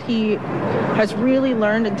things that he has really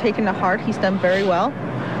learned and taken to heart. He's done very well.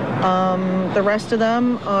 The rest of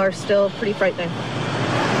them are still pretty frightening.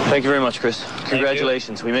 Thank you very much, Chris.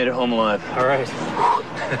 Congratulations. We made it home alive. All right.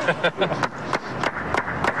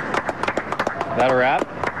 That a wrap?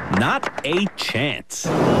 Not a chance.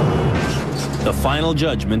 The final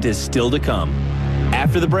judgment is still to come.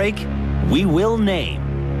 After the break, we will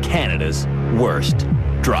name Canada's worst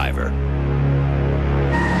driver.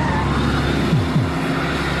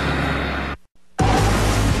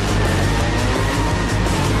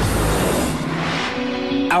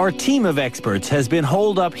 Our team of experts has been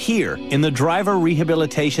holed up here in the Driver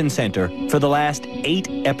Rehabilitation Center for the last 8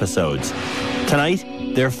 episodes. Tonight,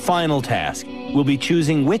 their final task will be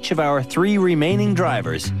choosing which of our 3 remaining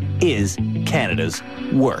drivers is Canada's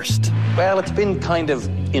worst. Well, it's been kind of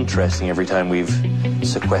interesting every time we've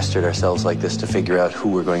sequestered ourselves like this to figure out who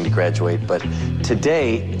we're going to graduate, but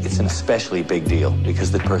today it's an especially big deal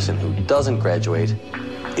because the person who doesn't graduate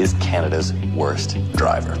is Canada's worst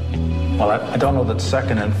driver. Well, I don't know that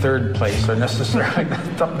second and third place are necessarily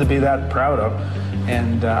something to be that proud of.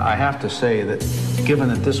 And I have to say that given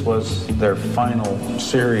that this was their final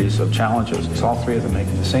series of challenges, it's all 3 of them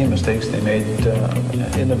making the same mistakes they made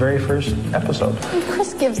in the very first episode. And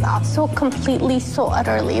Chris gives up so completely, so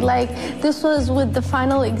utterly. Like, this was with the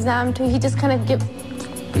final exam too. He just kind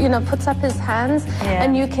of puts up his hands,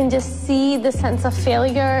 and you can just see the sense of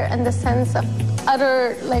failure and the sense of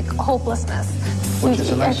utter, hopelessness. Which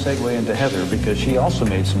is a nice segue into Heather, because she also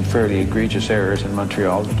made some fairly egregious errors in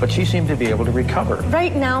Montreal, but she seemed to be able to recover.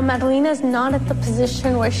 Right now, Madalena's not at the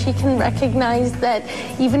position where she can recognize that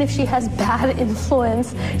even if she has bad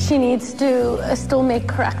influence, she needs to still make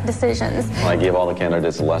correct decisions. I gave all the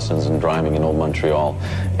candidates lessons in driving in Old Montreal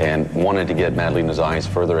and wanted to get Madalena's eyes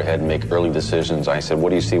further ahead and make early decisions. I said, what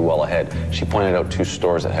do you see well ahead? She pointed out 2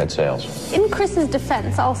 stores that had sales. In Chris's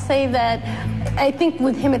defense, I'll say that I think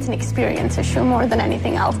with him it's an experience issue more than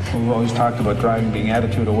anything else. We've always talked about driving being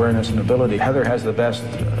attitude, awareness, and ability. Heather has the best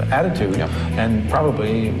attitude, and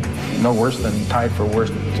probably no worse than tied for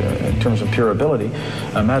worst in terms of pure ability.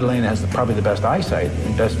 Madalena has probably the best eyesight,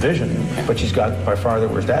 best vision, but she's got by far the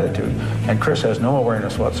worst attitude. And Chris has no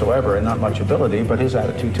awareness whatsoever and not much ability, but his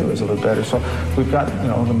attitude too is a little better. So we've got,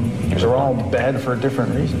 they're all bad for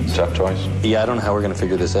different reasons. Tough choice. Yeah, I don't know how we're going to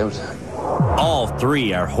figure this out. All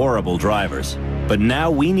 3 are horrible drivers, but now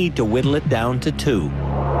we need to whittle it down to 2.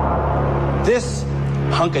 This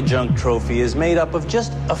hunk of junk trophy is made up of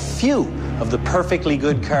just a few of the perfectly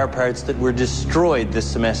good car parts that were destroyed this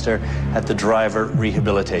semester at the Driver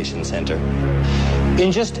Rehabilitation Center.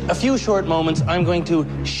 In just a few short moments, I'm going to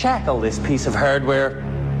shackle this piece of hardware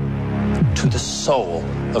to the soul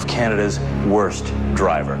of Canada's worst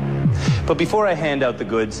driver. But before I hand out the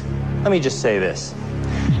goods, let me just say this.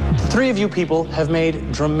 3 of you people have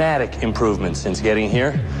made dramatic improvements since getting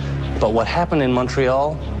here, but what happened in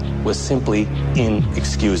Montreal was simply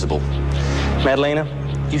inexcusable. Madalena,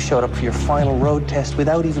 you showed up for your final road test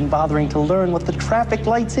without even bothering to learn what the traffic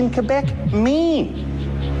lights in Quebec mean.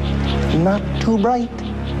 Not too bright.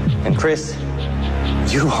 And Chris,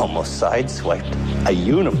 you almost sideswiped a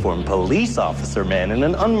uniformed police officer, man, in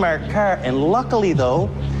an unmarked car, and luckily, though,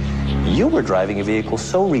 you were driving a vehicle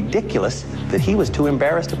so ridiculous that he was too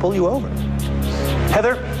embarrassed to pull you over.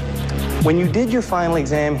 Heather, when you did your final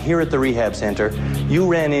exam here at the rehab center, you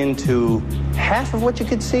ran into half of what you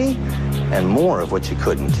could see and more of what you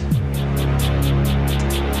couldn't.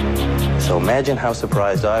 So imagine how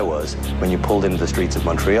surprised I was when you pulled into the streets of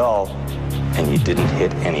Montreal and you didn't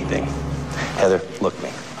hit anything. Heather, look me.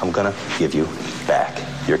 I'm gonna give you back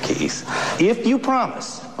your keys. If you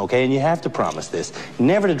promise, okay, and you have to promise this,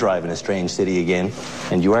 never to drive in a strange city again,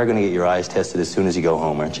 and you are gonna get your eyes tested as soon as you go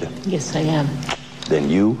home, aren't you? Yes, I am. Then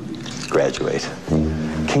you graduate.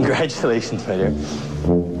 Congratulations, my dear.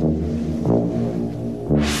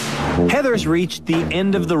 Heather's reached the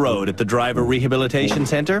end of the road at the Driver Rehabilitation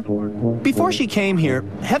Center. Before she came here,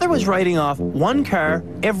 Heather was writing off one car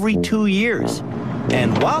every 2 years.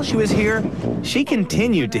 And while she was here, she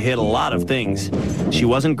continued to hit a lot of things. She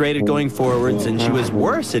wasn't great at going forwards, and she was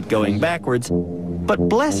worse at going backwards. But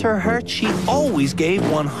bless her heart, she always gave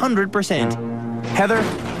 100%. Heather,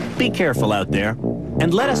 be careful out there,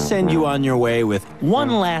 and let us send you on your way with one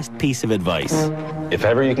last piece of advice. If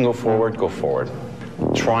ever you can go forward, go forward.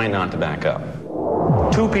 Try not to back up.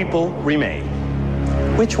 2 people remain.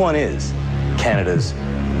 Which one is Canada's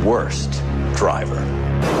worst driver?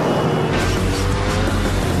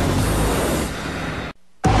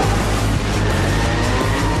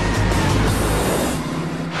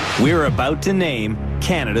 We're about to name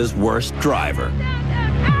Canada's worst driver.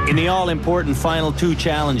 In the all-important final 2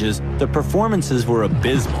 challenges, the performances were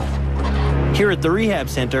abysmal. Here at the rehab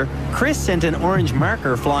center, Chris sent an orange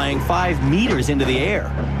marker flying 5 meters into the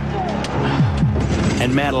air.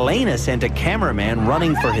 And Madalena sent a cameraman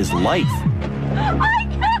running for his life.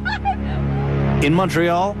 In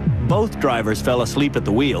Montreal, both drivers fell asleep at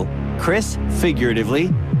the wheel, Chris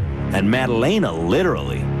figuratively, and Madalena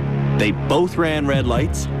literally. They both ran red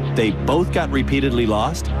lights, they both got repeatedly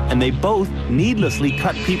lost, and they both needlessly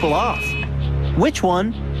cut people off. Which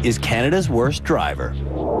one is Canada's worst driver?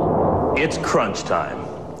 It's crunch time.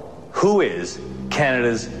 Who is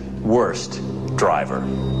Canada's worst driver?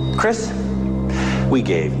 Chris, we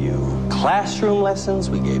gave you classroom lessons,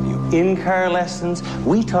 we gave you in-car lessons,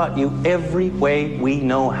 we taught you every way we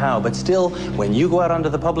know how, but still, when you go out onto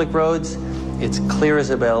the public roads, it's clear as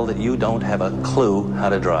a bell that you don't have a clue how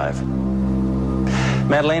to drive.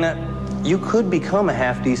 Madalena, you could become a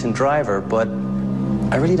half-decent driver, but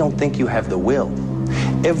I really don't think you have the will.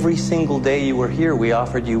 Every single day you were here, we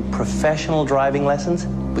offered you professional driving lessons,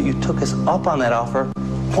 but you took us up on that offer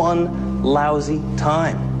one lousy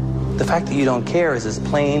time. The fact that you don't care is as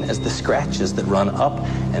plain as the scratches that run up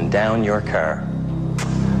and down your car.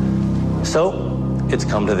 So, it's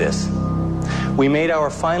come to this. We made our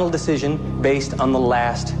final decision based on the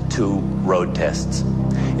last 2 road tests.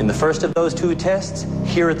 In the first of those 2 tests,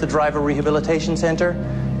 here at the Driver Rehabilitation Center,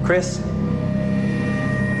 Chris,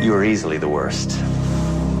 you were easily the worst.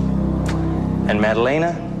 And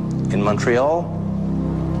Madalena, in Montreal,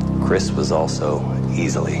 Chris was also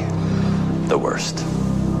easily the worst.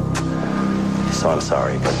 So I'm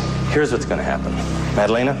sorry, but here's what's going to happen.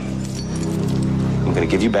 Madalena, I'm going to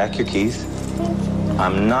give you back your keys.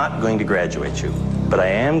 I'm not going to graduate you, but I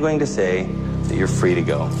am going to say that you're free to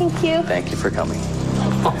go. Thank you. Thank you for coming.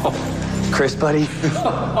 Chris, buddy,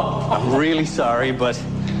 I'm really sorry, but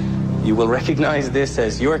you will recognize this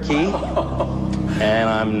as your key, and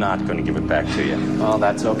I'm not going to give it back to you. Oh,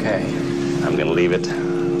 that's okay. I'm going to leave it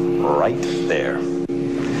right there.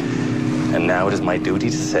 And now it is my duty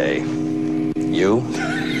to say, you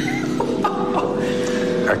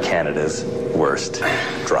are Canada's worst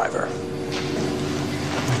driver.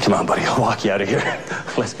 Come on, buddy, I'll walk you out of here.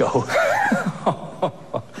 Let's go.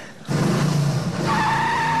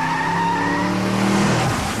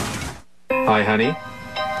 Hi, honey.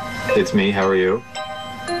 It's me. How are you?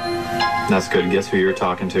 That's good. Guess who you're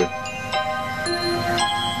talking to?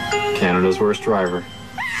 Canada's worst driver.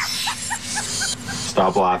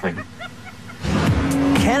 Stop laughing.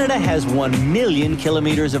 Canada has 1 million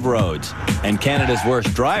kilometers of roads, and Canada's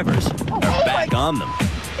worst drivers are back on them.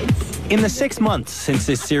 In the 6 months since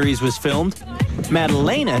this series was filmed,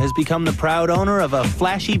 Madalena has become the proud owner of a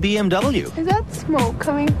flashy BMW. Is that smoke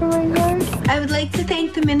coming from my car? I would like to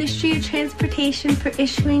thank the Ministry of Transportation for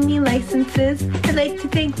issuing me licenses. I'd like to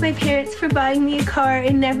thank my parents for buying me a car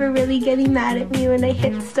and never really getting mad at me when I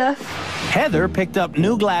hit stuff. Heather picked up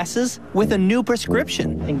new glasses with a new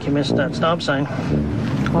prescription. I think you missed that stop sign.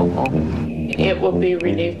 It will be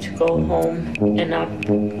relieved to go home and not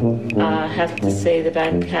have to say that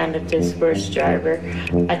I'm Canada's worst driver.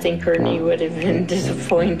 I think Ernie would have been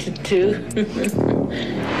disappointed too.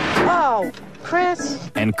 Oh, Chris.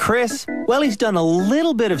 And Chris, well, he's done a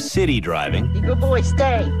little bit of city driving. You good boy,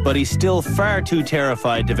 stay. But he's still far too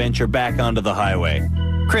terrified to venture back onto the highway.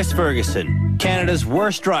 Chris Ferguson, Canada's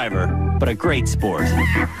worst driver, but a great sport.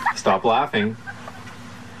 Stop laughing.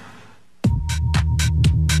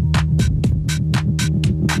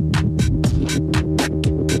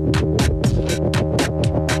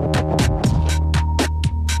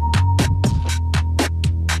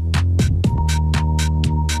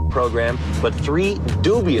 But 3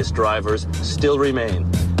 dubious drivers still remain,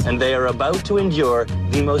 and they are about to endure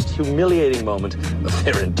the most humiliating moment of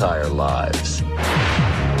their entire lives.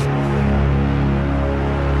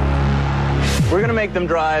 We're gonna make them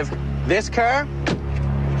drive this car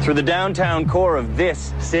through the downtown core of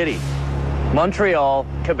this city, Montreal,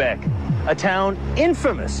 Quebec, a town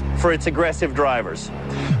infamous for its aggressive drivers.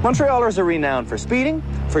 Montrealers are renowned for speeding,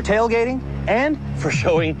 for tailgating, and for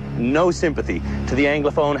showing no sympathy to the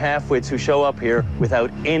Anglophone half-wits who show up here without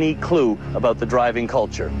any clue about the driving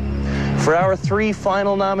culture. For our 3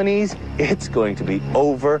 final nominees, it's going to be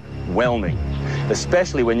overwhelming,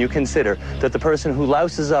 especially when you consider that the person who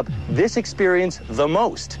louses up this experience the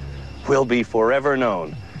most will be forever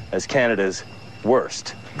known as Canada's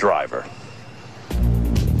worst driver.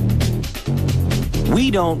 We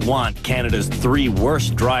don't want Canada's 3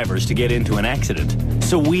 worst drivers to get into an accident,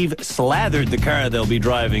 so we've slathered the car they'll be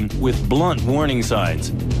driving with blunt warning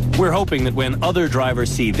signs. We're hoping that when other drivers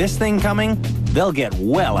see this thing coming, they'll get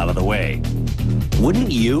well out of the way.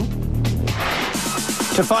 Wouldn't you?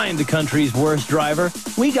 To find the country's worst driver,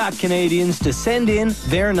 we got Canadians to send in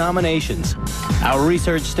their nominations. Our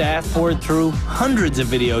research staff poured through hundreds of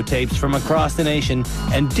videotapes from across the nation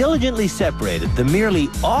and diligently separated the merely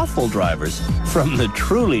awful drivers from the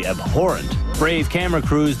truly abhorrent. Brave camera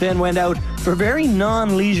crews then went out for very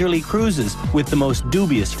non-leisurely cruises with the most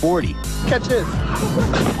dubious 40. Catch this.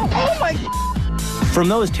 Oh my... From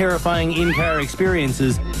those terrifying in-car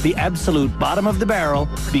experiences, the absolute bottom of the barrel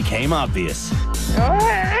became obvious.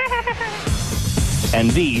 And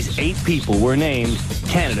these 8 people were named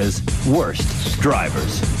Canada's worst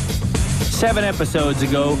drivers. 7 episodes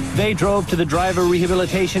ago, they drove to the Driver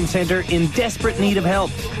Rehabilitation Centre in desperate need of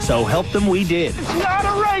help. So help them we did. It's not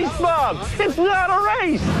a race, Bob! It's not a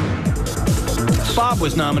race! Bob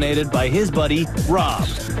was nominated by his buddy, Rob.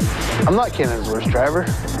 I'm not Canada's worst driver.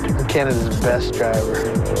 I'm Canada's best driver.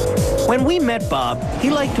 When we met Bob, he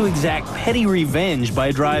liked to exact petty revenge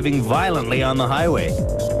by driving violently on the highway.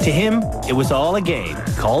 To him, it was all a game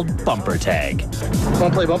called bumper tag. Want to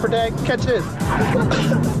play bumper tag? Catch this.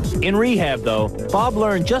 In rehab, though, Bob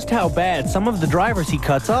learned just how bad some of the drivers he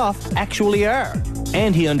cuts off actually are.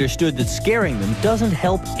 And he understood that scaring them doesn't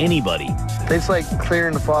help anybody. It's like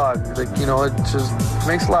clearing the fog. Like, you know, it just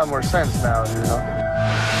makes a lot more sense now, you know?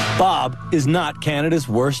 Bob is not Canada's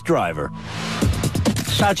worst driver.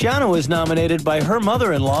 Tatiana was nominated by her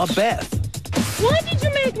mother-in-law, Beth. Why did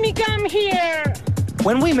you make me come here?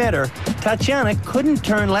 When we met her, Tatiana couldn't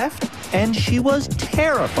turn left, and she was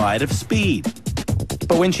terrified of speed.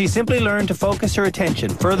 But when she simply learned to focus her attention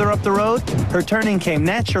further up the road, her turning came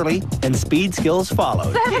naturally, and speed skills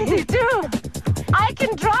followed. 72! I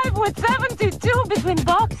can drive with 72 between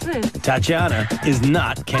boxes. Tatiana is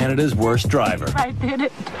not Canada's worst driver. I did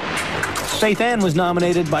it. Faith Ann was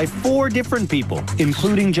nominated by 4 different people,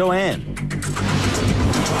 including Joanne.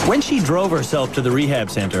 When she drove herself to the rehab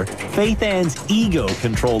center, Faith Ann's ego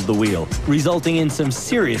controlled the wheel, resulting in some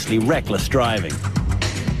seriously reckless driving.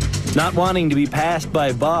 Not wanting to be passed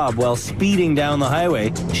by Bob while speeding down the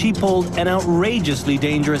highway, she pulled an outrageously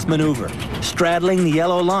dangerous maneuver, straddling the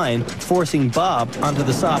yellow line, forcing Bob onto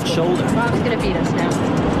the soft shoulder. Bob's gonna beat us now.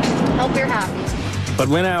 Hope you're happy. But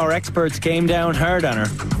when our experts came down hard on her,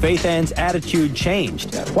 Faith Ann's attitude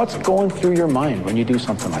changed. What's going through your mind when you do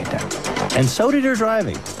something like that? And so did her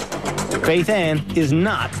driving. Faith Ann is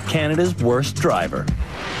not Canada's worst driver.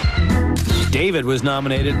 David was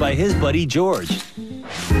nominated by his buddy George.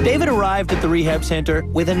 David arrived at the rehab center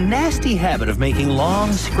with a nasty habit of making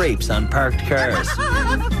long scrapes on parked cars.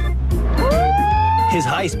 His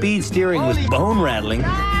high-speed steering was bone-rattling,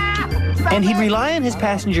 and he'd rely on his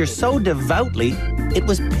passengers so devoutly, it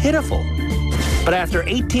was pitiful. But after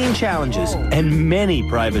 18 challenges and many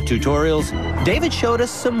private tutorials, David showed us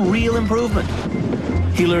some real improvement.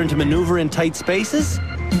 He learned to maneuver in tight spaces,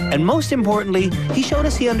 and most importantly, he showed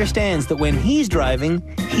us he understands that when he's driving,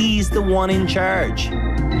 he's the one in charge.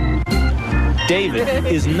 David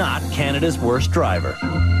is not Canada's worst driver.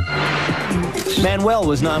 Manuel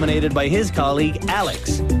was nominated by his colleague,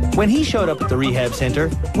 Alex. When he showed up at the rehab center,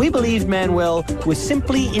 we believed Manuel was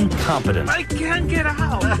simply incompetent. I can't get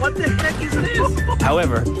out. What the heck is this?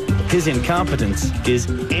 However, his incompetence is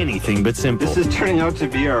anything but simple. This is turning out to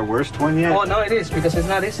be our worst one yet. Oh, no, it is, because it's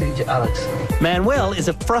not easy, Alex. Manuel is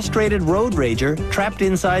a frustrated road rager trapped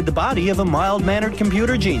inside the body of a mild-mannered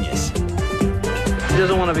computer genius. He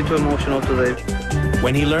doesn't want to be too emotional today.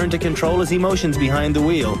 When he learned to control his emotions behind the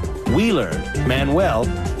wheel, we learned Manuel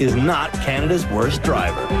is not Canada's worst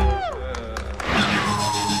driver.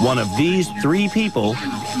 One of these 3 people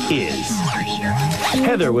is.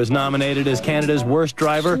 Heather was nominated as Canada's worst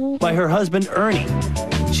driver by her husband, Ernie.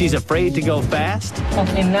 She's afraid to go fast.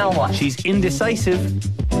 Okay, now what? She's indecisive.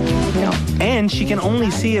 No. And she can only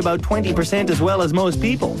see about 20% as well as most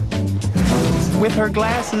people. With her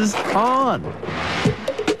glasses on.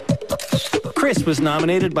 Chris was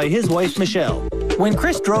nominated by his wife, Michelle. When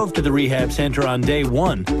Chris drove to the rehab center on day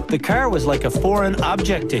one, the car was like a foreign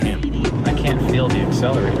object to him. I can't feel the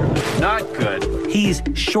accelerator. Not good. He's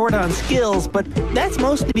short on skills, but that's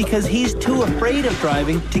mostly because he's too afraid of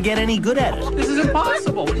driving to get any good at it. This is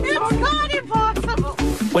impossible. It's not impossible.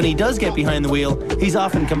 When he does get behind the wheel, he's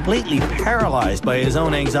often completely paralyzed by his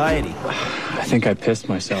own anxiety. I think I pissed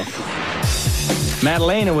myself.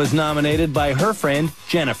 Madalena was nominated by her friend,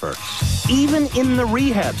 Jennifer. Even in the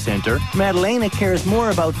rehab center, Madalena cares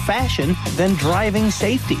more about fashion than driving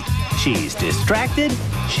safety. She's distracted,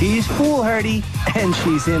 she's foolhardy, and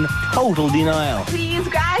she's in total denial. Please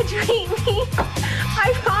graduate me.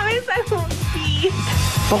 I promise I won't speed.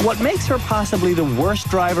 But what makes her possibly the worst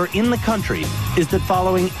driver in the country is that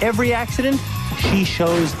following every accident, she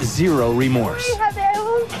shows zero remorse. I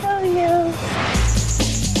won't kill you.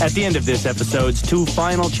 At the end of this episode's two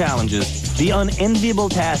final challenges, the unenviable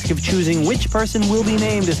task of choosing which person will be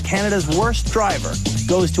named as Canada's worst driver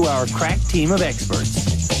goes to our crack team of experts.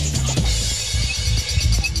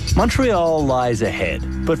 Montreal lies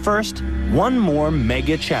ahead, but first, one more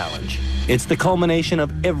mega challenge. It's the culmination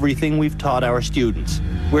of everything we've taught our students.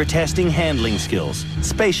 We're testing handling skills,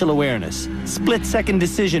 spatial awareness, split-second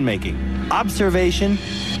decision-making, observation,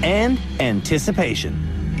 and anticipation.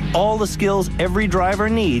 All the skills every driver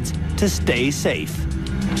needs to stay safe.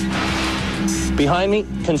 Behind me,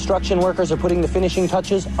 construction workers are putting the finishing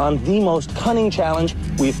touches on the most cunning challenge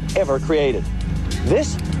we've ever created.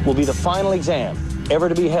 This will be the final exam ever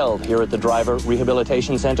to be held here at the Driver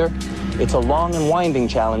Rehabilitation Center. It's a long and winding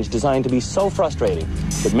challenge designed to be so frustrating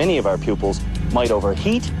that many of our pupils might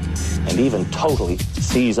overheat and even totally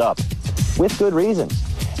seize up. With good reason.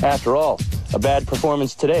 After all, a bad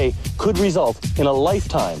performance today could result in a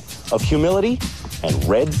lifetime of humility and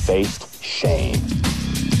red-faced shame.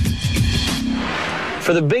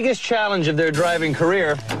 For the biggest challenge of their driving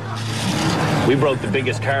career, we broke the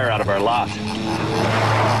biggest car out of our lot.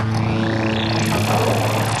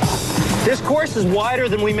 This course is wider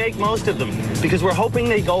than we make most of them because we're hoping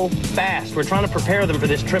they go fast. We're trying to prepare them for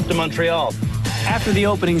this trip to Montreal. After the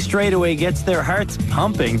opening straightaway gets their hearts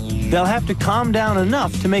pumping, they'll have to calm down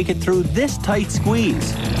enough to make it through this tight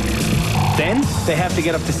squeeze. Then, they have to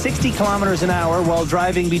get up to 60 kilometers an hour while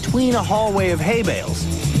driving between a hallway of hay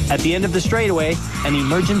bales. At the end of the straightaway, an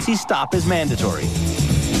emergency stop is mandatory.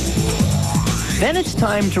 Then it's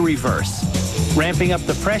time to reverse. Ramping up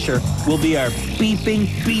the pressure will be our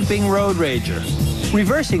beeping road rager.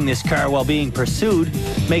 Reversing this car while being pursued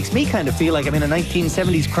makes me kind of feel like I'm in a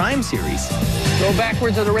 1970s crime series. Go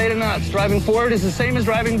backwards at a rate of knots. Driving forward is the same as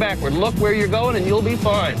driving backward. Look where you're going and you'll be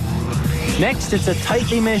fine. Next, it's a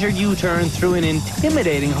tightly measured U-turn through an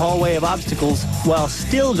intimidating hallway of obstacles while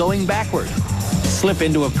still going backward. Slip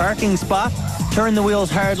into a parking spot, turn the wheels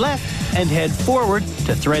hard left, and head forward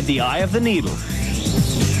to thread the eye of the needle.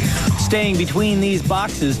 Staying between these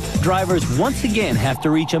boxes, drivers once again have to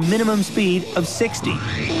reach a minimum speed of 60.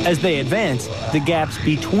 As they advance, the gaps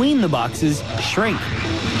between the boxes shrink.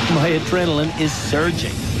 My adrenaline is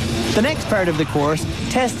surging. The next part of the course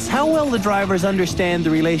tests how well the drivers understand the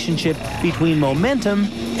relationship between momentum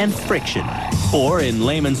and friction. Or, in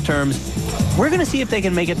layman's terms, we're going to see if they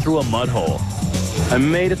can make it through a mud hole. I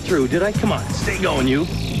made it through, did I? Come on, stay going, you.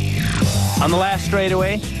 On the last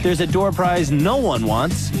straightaway, there's a door prize no one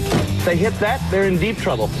wants. If they hit that, they're in deep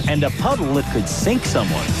trouble. And a puddle that could sink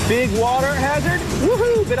someone. Big water hazard.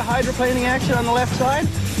 Woohoo! Bit of hydroplaning action on the left side.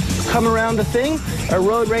 Come around the thing. Our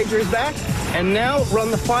road rager is back. And now run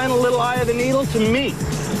the final little eye of the needle to me.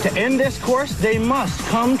 To end this course, they must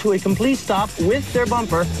come to a complete stop with their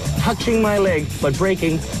bumper touching my leg, but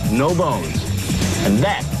breaking no bones. And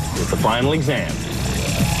that is the final exam.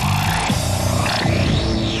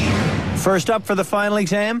 First up for the final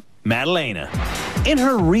exam, Madalena. In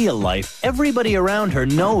her real life, everybody around her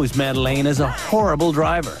knows Madalena's a horrible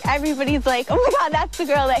driver. Everybody's like, oh my God, that's the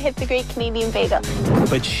girl that hit the Great Canadian Bagel.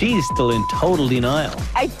 But she's still in total denial.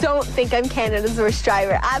 I don't think I'm Canada's worst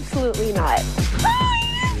driver. Absolutely not.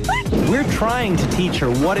 We're trying to teach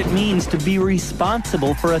her what it means to be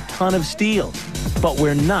responsible for a ton of steel. But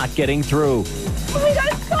we're not getting through. Oh my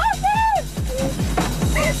God, stop it!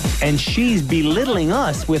 And she's belittling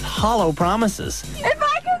us with hollow promises. If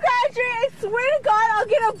I can graduate, I swear to God, I'll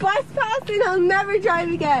get a bus pass and I'll never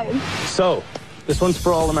drive again. So, this one's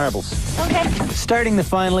for all the marbles. Okay. Starting the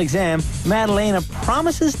final exam, Madalena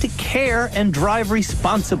promises to care and drive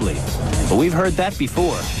responsibly. But we've heard that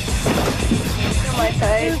before. on my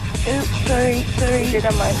side. Oops, sorry. You're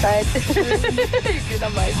on my side. You're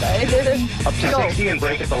on my side. Up to 60 and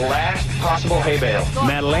brake at the last possible hay bale.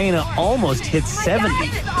 Madalena almost hit 70.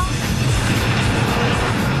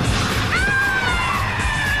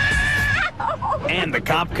 And the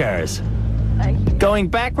cop cars. Going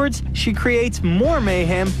backwards, she creates more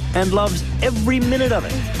mayhem and loves every minute of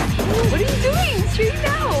it. What are you doing? Straighten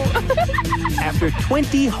out. After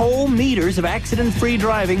 20 whole meters of accident-free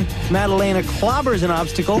driving, Madalena clobbers an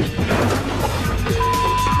obstacle.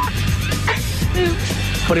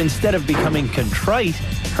 But instead of becoming contrite,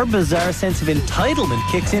 her bizarre sense of entitlement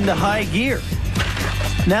kicks into high gear.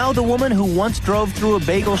 Now the woman who once drove through a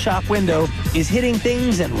bagel shop window is hitting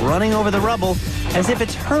things and running over the rubble as if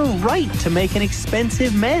it's her right to make an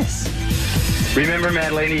expensive mess. Remember,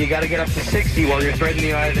 Madalena, you got to get up to 60 while you're threading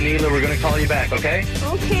the eye of the needle. We're going to call you back, okay?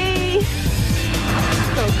 Okay.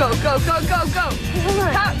 Go. Up.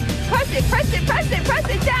 Press it.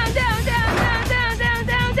 Down.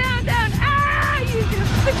 Ah, you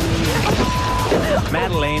just...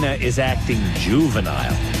 Madalena is acting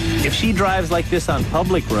juvenile. If she drives like this on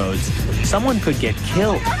public roads, someone could get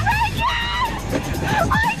killed.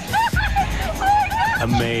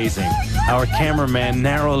 Amazing. Our cameraman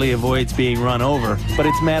narrowly avoids being run over, but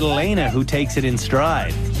it's Madalena who takes it in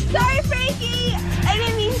stride. Sorry, Frankie. I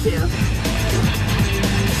didn't mean to.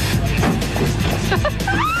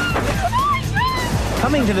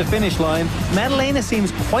 Coming to the finish line, Madalena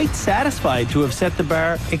seems quite satisfied to have set the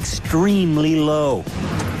bar extremely low.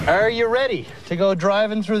 Are you ready to go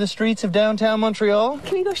driving through the streets of downtown Montreal?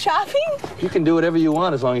 Can we go shopping? You can do whatever you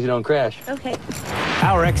want as long as you don't crash. Okay.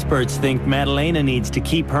 Our experts think Madalena needs to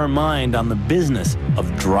keep her mind on the business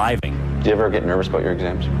of driving. Do you ever get nervous about your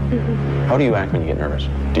exams? Mm-hmm. How do you act when you get nervous?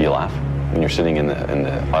 Do you laugh when you're sitting in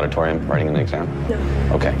the auditorium writing an exam? No.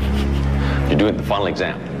 Okay. You're doing the final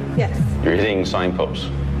exam. Yes. You're hitting signposts,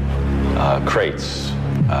 crates,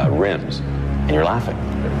 rims, and you're laughing.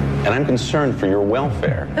 And I'm concerned for your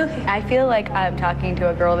welfare. Okay. I feel like I'm talking to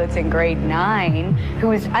a girl that's in grade 9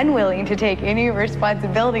 who is unwilling to take any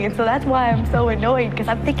responsibility. And so that's why I'm so annoyed, because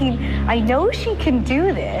I'm thinking, I know she can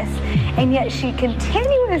do this, and yet she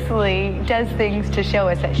continuously does things to show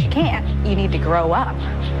us that she can't. You need to grow up.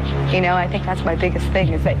 You know, I think that's my biggest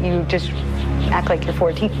thing, is that you just act like you're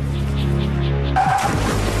 14.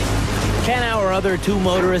 Can our other two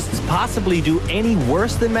motorists possibly do any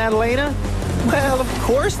worse than Madalena? Well, of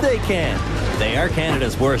course they can. They are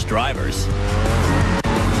Canada's worst drivers.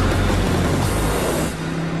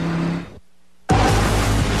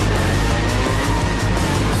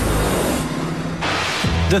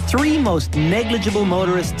 The three most negligible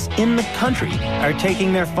motorists in the country are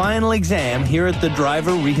taking their final exam here at the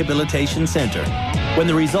Driver Rehabilitation Centre. When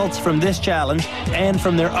the results from this challenge and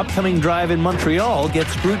from their upcoming drive in Montreal get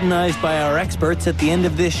scrutinized by our experts at the end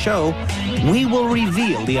of this show, we will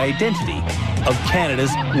reveal the identity of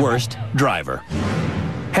Canada's worst driver.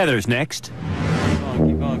 Heather's next.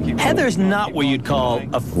 Heather's not what you'd call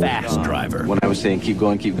a fast driver. When I was saying keep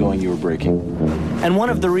going, you were braking. And one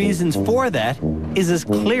of the reasons for that is as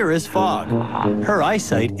clear as fog. Her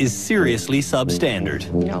eyesight is seriously substandard.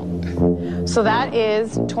 No. So that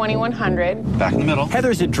is 2100. Back in the middle.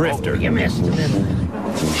 Heather's a drifter. You missed the middle.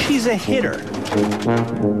 She's a hitter.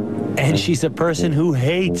 And she's a person who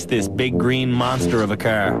hates this big green monster of a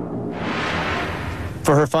car.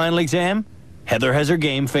 For her final exam, Heather has her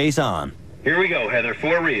game face on. Here we go, Heather,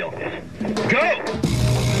 for real. Go!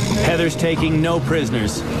 Heather's taking no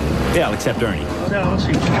prisoners. Yeah, except Ernie.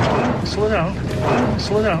 Slow down.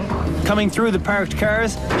 Coming through the parked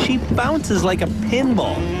cars, she bounces like a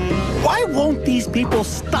pinball. Why won't these people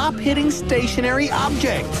stop hitting stationary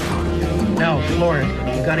objects? Now, Lauren,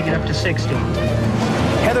 you got to get up to 60.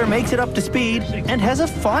 Heather makes it up to speed and has a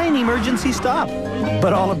fine emergency stop.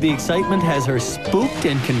 But all of the excitement has her spooked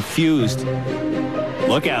and confused.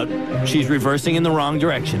 Look out, she's reversing in the wrong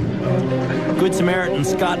direction. Good Samaritan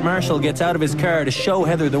Scott Marshall gets out of his car to show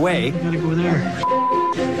Heather the way. You gotta go there.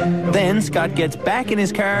 Then Scott gets back in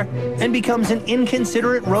his car and becomes an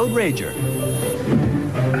inconsiderate road rager.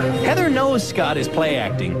 Heather knows Scott is play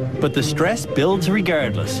acting, but the stress builds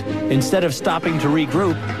regardless. Instead of stopping to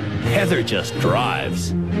regroup, Heather just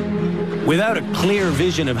drives. Without a clear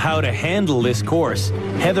vision of how to handle this course,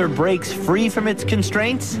 Heather breaks free from its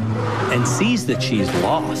constraints and sees that she's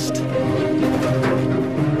lost.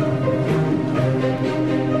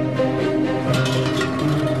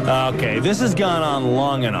 Okay, this has gone on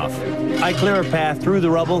long enough. I clear a path through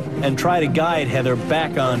the rubble and try to guide Heather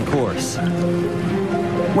back on course.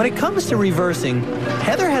 When it comes to reversing,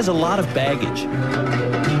 Heather has a lot of baggage.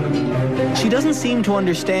 She doesn't seem to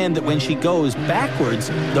understand that when she goes backwards,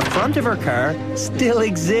 the front of her car still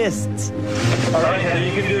exists. All right, Heather,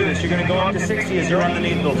 you can do this. You're going to go up to 60 as you're on the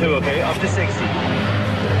needle, too, okay? Up to 60.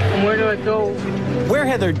 And where do I go? Where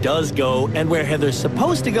Heather does go and where Heather's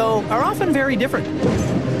supposed to go are often very different.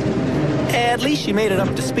 At least she made it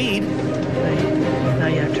up to speed. Now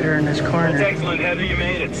you have to turn this corner. That's excellent, Heather. You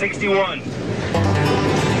made it. 61.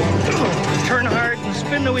 Turn hard and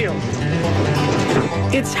spin the wheel.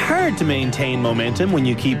 It's hard to maintain momentum when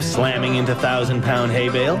you keep slamming into 1,000-pound hay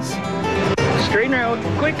bales. Straighten her out.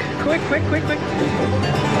 Quick, quick, quick, quick, quick.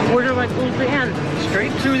 Where do I go to the end?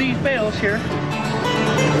 Straight through these bales here.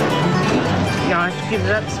 Now I have to give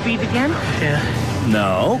that speed again? Yeah.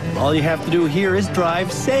 No, all you have to do here is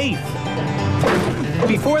drive safe.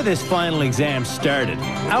 Before this final exam started,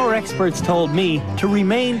 our experts told me to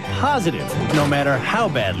remain positive no matter how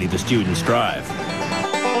badly the students drive.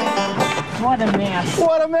 What a mess.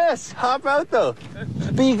 What a mess. Hop out, though.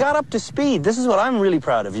 But you got up to speed. This is what I'm really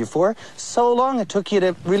proud of you for. So long it took you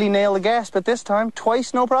to really nail the gas, but this time,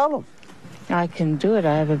 twice, no problem. I can do it.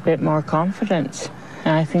 I have a bit more confidence.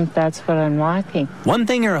 And I think that's what I'm lacking. One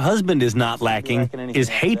thing her husband is not lacking is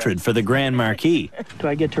hatred for the Grand Marquis. Do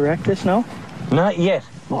I get to wreck this now? Not yet.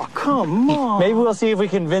 Oh, come on. Maybe we'll see if we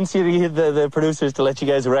can convince you to get the producers to let you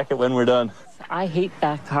guys wreck it when we're done. I hate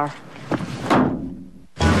that car.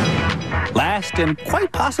 Last and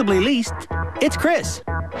quite possibly least, it's Chris.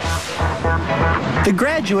 The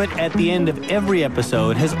graduate at the end of every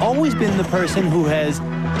episode has always been the person who has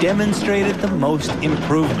demonstrated the most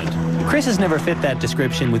improvement. Chris has never fit that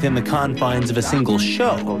description within the confines of a single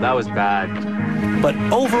show. Oh, that was bad. But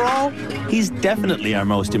overall, he's definitely our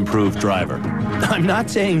most improved driver. I'm not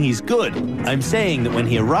saying he's good. I'm saying that when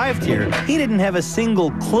he arrived here, he didn't have a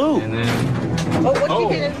single clue. Oh, what have you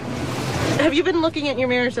been? Have you been looking at your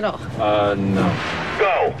mirrors at all? No.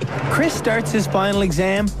 Go! Chris starts his final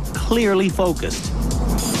exam clearly focused.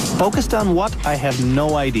 Focused on what? I have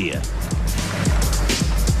no idea.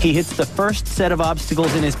 He hits the first set of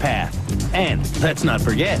obstacles in his path. And, let's not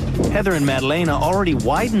forget, Heather and Madalena already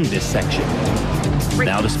widened this section.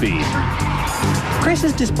 Now to speed. Chris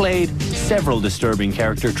has displayed several disturbing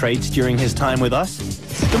character traits during his time with us.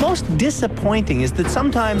 The most disappointing is that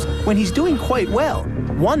sometimes, when he's doing quite well,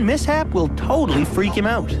 one mishap will totally freak him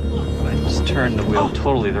out. I just turned the wheel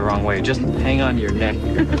totally the wrong way. Just hang on to your neck.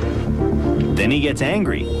 Then he gets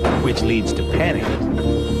angry, which leads to panic.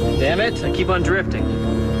 Damn it, I keep on drifting.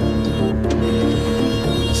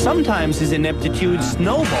 Sometimes his ineptitude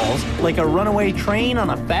snowballs like a runaway train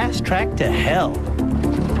on a fast track to hell.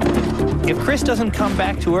 If Chris doesn't come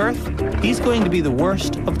back to Earth, he's going to be the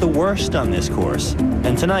worst of the worst on this course.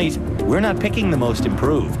 And tonight, we're not picking the most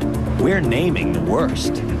improved. We're naming the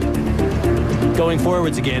worst. Going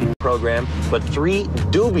forwards again. Program, but 3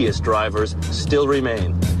 dubious drivers still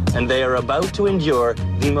remain. And they are about to endure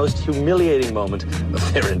the most humiliating moment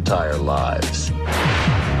of their entire lives.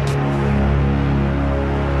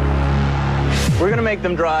 We're gonna make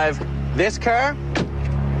them drive this car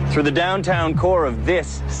through the downtown core of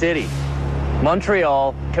this city,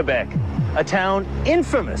 Montreal, Quebec, a town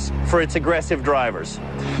infamous for its aggressive drivers.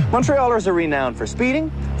 Montrealers are renowned for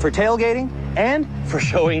speeding, for tailgating, and for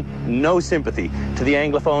showing no sympathy to the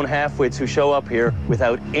Anglophone half-wits who show up here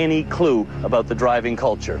without any clue about the driving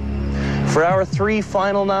culture. For our 3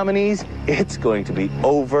 final nominees, it's going to be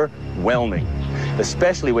overwhelming,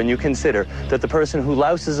 especially when you consider that the person who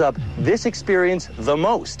louses up this experience the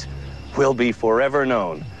most will be forever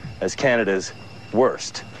known as Canada's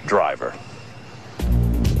worst driver.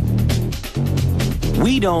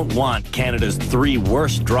 We don't want Canada's 3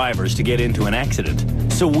 worst drivers to get into an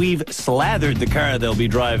accident, so we've slathered the car they'll be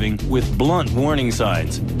driving with blunt warning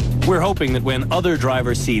signs. We're hoping that when other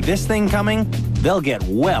drivers see this thing coming, they'll get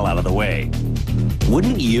well out of the way.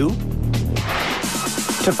 Wouldn't you?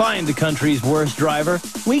 To find the country's worst driver,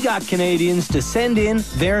 we got Canadians to send in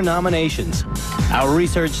their nominations. Our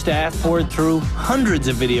research staff poured through hundreds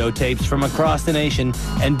of videotapes from across the nation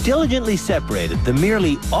and diligently separated the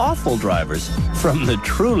merely awful drivers from the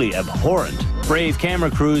truly abhorrent. Brave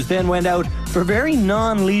camera crews then went out for very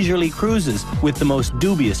non-leisurely cruises with the most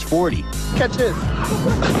dubious 40. Catch this.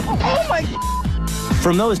 Oh my...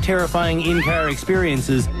 From those terrifying in-car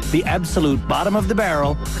experiences, the absolute bottom of the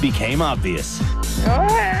barrel became obvious.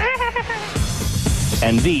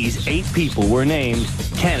 And these 8 people were named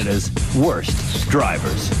Canada's worst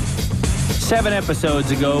drivers. 7 episodes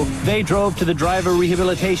ago, they drove to the Driver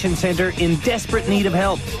Rehabilitation Centre in desperate need of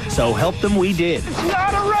help. So help them we did. It's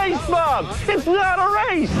not a race, Bob! It's not a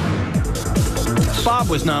race! Bob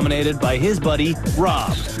was nominated by his buddy,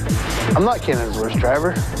 Rob. I'm not Canada's worst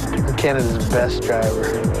driver. I'm Canada's best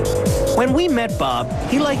driver. When we met Bob,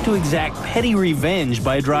 he liked to exact petty revenge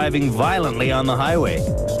by driving violently on the highway.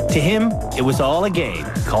 To him, it was all a game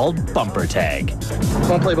called bumper tag.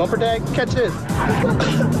 Want to play bumper tag? Catch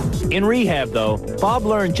this. In rehab, though, Bob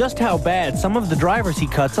learned just how bad some of the drivers he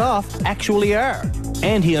cuts off actually are.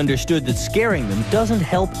 And he understood that scaring them doesn't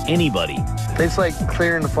help anybody. It's like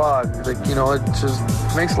clearing the fog. Like, you know, it just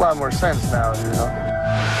makes a lot more sense now, you know?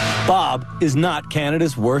 Bob is not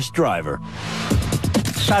Canada's worst driver.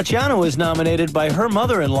 Tatiana was nominated by her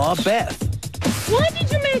mother-in-law, Beth. Why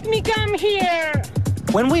did you make me come here?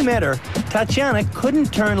 When we met her, Tatiana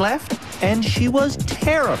couldn't turn left, and she was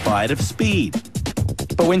terrified of speed.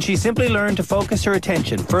 But when she simply learned to focus her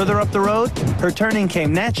attention further up the road, her turning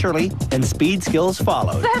came naturally, and speed skills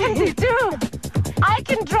followed. 72! I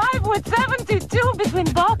can drive with 72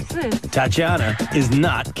 between boxes. Tatiana is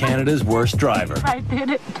not Canada's worst driver. I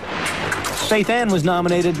did it. Faith Ann was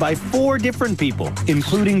nominated by 4 different people,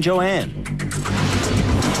 including Joanne.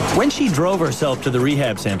 When she drove herself to the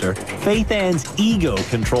rehab center, Faith Ann's ego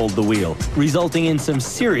controlled the wheel, resulting in some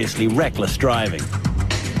seriously reckless driving.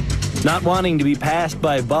 Not wanting to be passed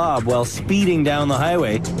by Bob while speeding down the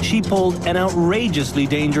highway, she pulled an outrageously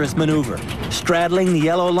dangerous maneuver, straddling the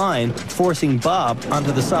yellow line, forcing Bob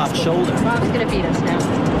onto the soft shoulder. Bob's gonna beat us now.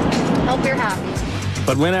 Hope you're happy.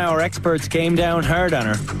 But when our experts came down hard on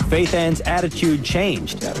her, Faith Ann's attitude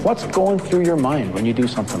changed. What's going through your mind when you do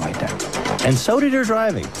something like that? And so did her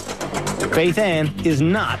driving. Faith Ann is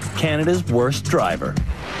not Canada's worst driver.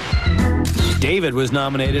 David was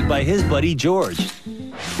nominated by his buddy George.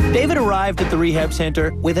 David arrived at the rehab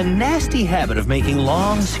center with a nasty habit of making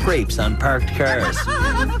long scrapes on parked cars.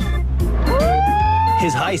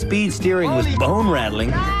 His high-speed steering was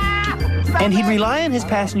bone-rattling, and he'd rely on his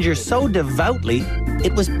passengers so devoutly,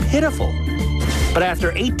 it was pitiful. But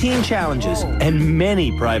after 18 challenges and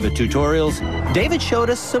many private tutorials, David showed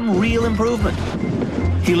us some real improvement.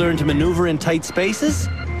 He learned to maneuver in tight spaces,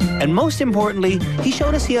 and most importantly, he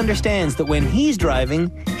showed us he understands that when he's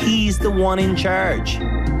driving, he's the one in charge.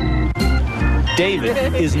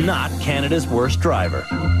 David is not Canada's worst driver.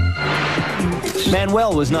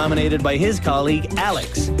 Manuel was nominated by his colleague,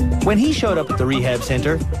 Alex. When he showed up at the rehab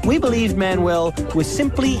center, we believed Manuel was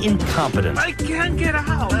simply incompetent. I can't get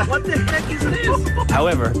out. What the heck is this?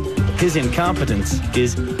 However, his incompetence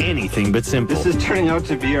is anything but simple. This is turning out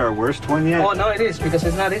to be our worst one yet. Oh, no, it is, because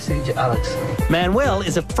it's not easy, Alex. Manuel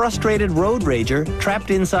is a frustrated road rager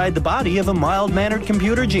trapped inside the body of a mild-mannered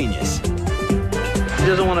computer genius. He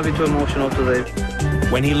doesn't want to be too emotional today.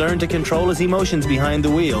 When he learned to control his emotions behind the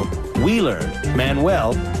wheel, we learned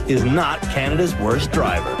Manuel is not Canada's worst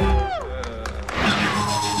driver.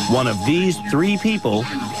 One of these 3 people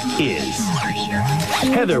is.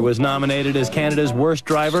 Heather was nominated as Canada's worst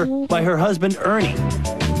driver by her husband, Ernie.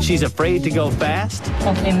 She's afraid to go fast.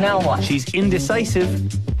 Okay, now what? She's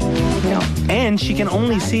indecisive. No. And she can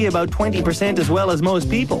only see about 20% as well as most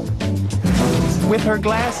people. With her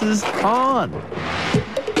glasses on.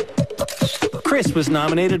 Chris was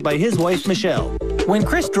nominated by his wife, Michelle. When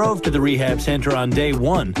Chris drove to the rehab center on day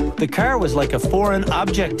 1, the car was like a foreign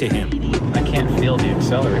object to him. I can't feel the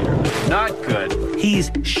accelerator. Not good. He's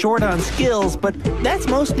short on skills, but that's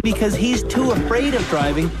mostly because he's too afraid of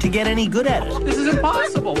driving to get any good at it. This is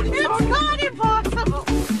impossible. It's not impossible.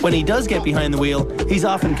 When he does get behind the wheel, he's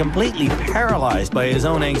often completely paralyzed by his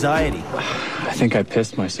own anxiety. I think I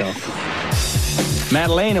pissed myself.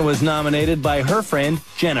 Madalena was nominated by her friend,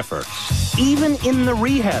 Jennifer. Even in the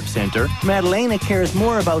rehab center, Madalena cares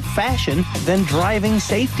more about fashion than driving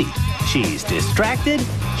safety. She's distracted,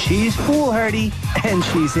 she's foolhardy, and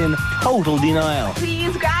she's in total denial.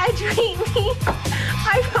 Please graduate me.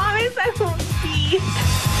 I promise I won't speed.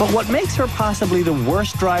 But what makes her possibly the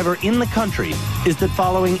worst driver in the country is that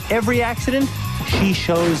following every accident, she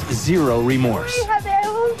shows zero remorse. I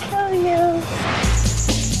won't tell you.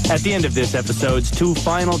 At the end of this episode's 2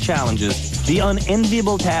 final challenges, the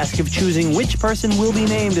unenviable task of choosing which person will be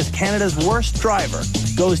named as Canada's worst driver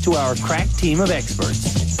goes to our crack team of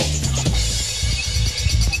experts.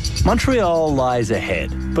 Montreal lies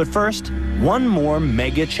ahead, but first, one more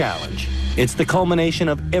mega challenge. It's the culmination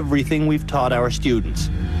of everything we've taught our students.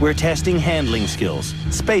 We're testing handling skills,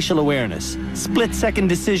 spatial awareness, split-second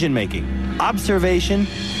decision-making, observation,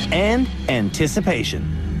 and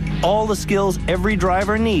anticipation. All the skills every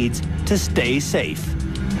driver needs to stay safe.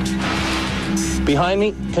 Behind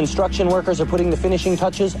me, construction workers are putting the finishing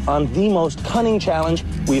touches on the most cunning challenge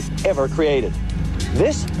we've ever created.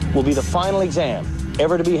 This will be the final exam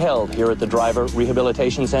ever to be held here at the Driver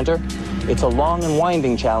Rehabilitation Center. It's a long and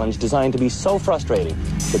winding challenge designed to be so frustrating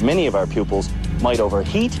that many of our pupils might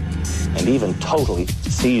overheat and even totally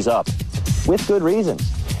seize up. With good reason.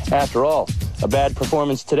 After all, a bad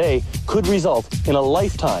performance today could result in a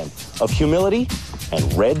lifetime of humility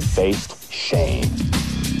and red-faced shame.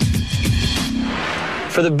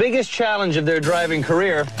 For the biggest challenge of their driving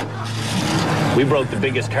career, we broke the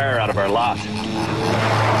biggest car out of our lot.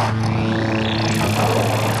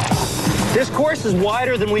 This course is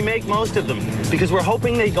wider than we make most of them because we're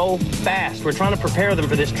hoping they go fast. We're trying to prepare them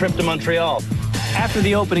for this trip to Montreal. After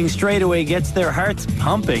the opening straightaway gets their hearts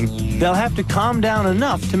pumping, they'll have to calm down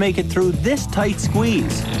enough to make it through this tight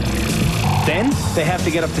squeeze. Then, they have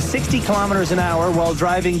to get up to 60 kilometers an hour while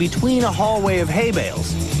driving between a hallway of hay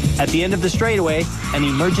bales. At the end of the straightaway, an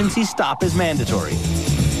emergency stop is mandatory.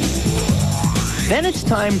 Then it's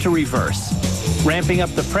time to reverse. Ramping up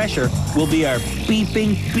the pressure will be our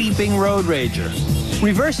beeping, beeping road rager.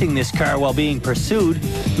 Reversing this car while being pursued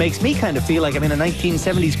makes me kind of feel like I'm in a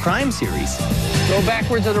 1970s crime series. Go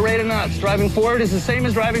backwards at a rate of knots. Driving forward is the same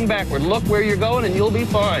as driving backward. Look where you're going and you'll be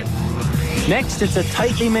fine. Next, it's a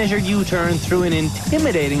tightly measured U-turn through an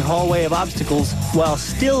intimidating hallway of obstacles while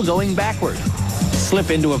still going backward. Slip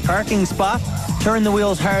into a parking spot, turn the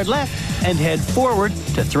wheels hard left, and head forward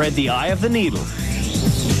to thread the eye of the needle.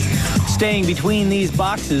 Staying between these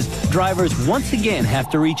boxes, drivers once again have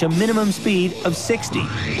to reach a minimum speed of 60.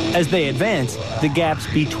 As they advance, the gaps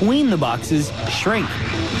between the boxes shrink.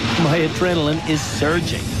 My adrenaline is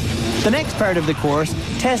surging. The next part of the course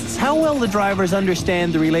tests how well the drivers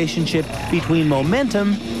understand the relationship between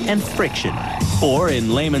momentum and friction. Or,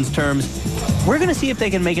 in layman's terms, we're going to see if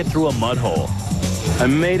they can make it through a mud hole. I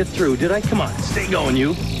made it through, did I? Come on, stay going,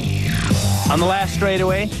 you. On the last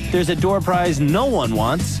straightaway, there's a door prize no one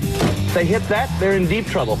wants. If they hit that, they're in deep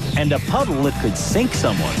trouble. And a puddle that could sink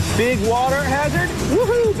someone. Big water hazard.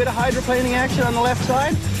 Woohoo! Bit of hydroplaning action on the left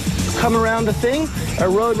side. Come around the thing. Our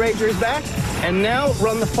road rager is back. And now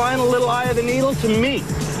run the final little eye of the needle to me.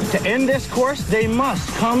 To end this course, they must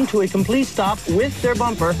come to a complete stop with their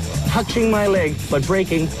bumper touching my leg, but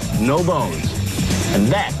breaking no bones. And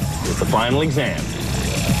that is the final exam.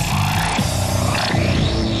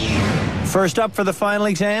 First up for the final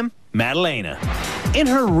exam, Madalena. In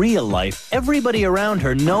her real life, everybody around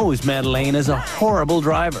her knows Madeleine is a horrible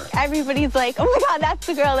driver. Everybody's like, oh my God, that's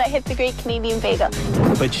the girl that hit the Great Canadian Bagel.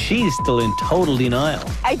 But she's still in total denial.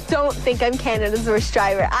 I don't think I'm Canada's worst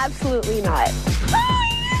driver. Absolutely not.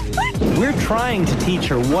 We're trying to teach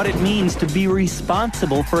her what it means to be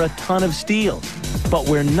responsible for a ton of steel. But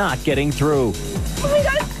we're not getting through. Oh my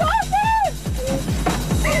God, stop it!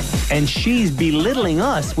 And she's belittling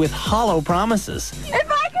us with hollow promises. If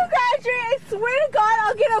I can graduate, I swear to God,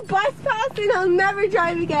 I'll get a bus pass and I'll never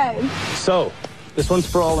drive again. So, this one's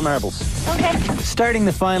for all the marbles. Okay. Starting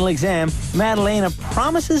the final exam, Madalena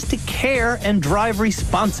promises to care and drive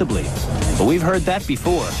responsibly. But we've heard that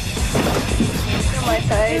before. On my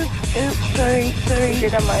side. Oops, sorry.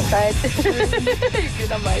 You're on my side.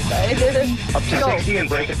 You're on my side. Up to 60 and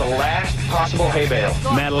break at the last possible hay bale.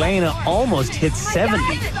 Madalena almost hit 70.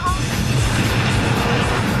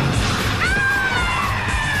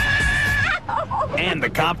 And the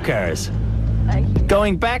cop cars.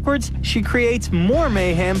 Going backwards, she creates more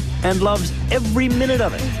mayhem and loves every minute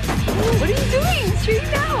of it. What are you doing? Straight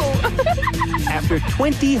now. After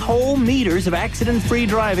 20 whole meters of accident-free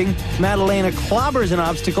driving, Madalena clobbers an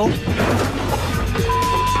obstacle.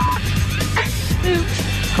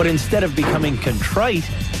 But instead of becoming contrite,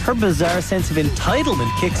 her bizarre sense of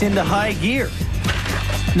entitlement kicks into high gear.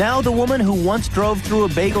 Now the woman who once drove through a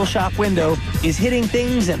bagel shop window is hitting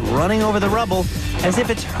things and running over the rubble as if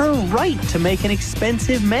it's her right to make an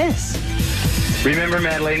expensive mess. Remember,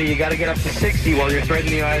 Madalena, you got to get up to 60 while you're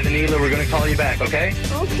threading the eye of the needle. We're going to call you back, okay?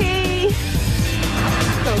 Okay.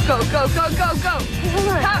 Go.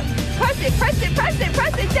 Press it.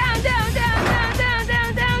 Down.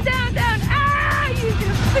 Ah, you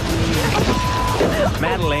just...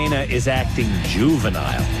 Madalena is acting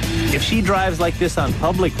juvenile. If she drives like this on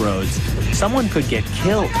public roads, someone could get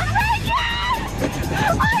killed.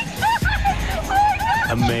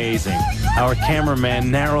 Amazing. Our cameraman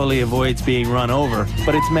narrowly avoids being run over,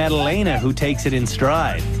 but it's Madalena who takes it in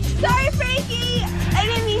stride. Sorry, Frankie. I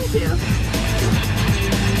didn't mean to.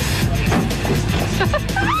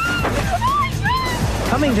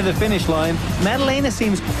 Coming to the finish line, Madalena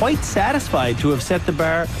seems quite satisfied to have set the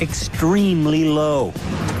bar extremely low.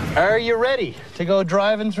 Are you ready to go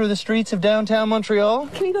driving through the streets of downtown Montreal?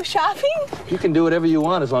 Can we go shopping? You can do whatever you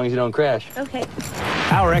want as long as you don't crash. Okay.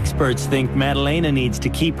 Our experts think Madalena needs to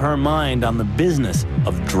keep her mind on the business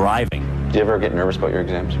of driving. Do you ever get nervous about your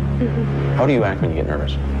exams? Mm-hmm. How do you act when you get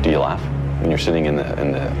nervous? Do you laugh when you're sitting in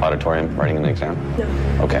the auditorium writing an exam? No.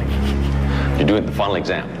 Okay. You're doing the final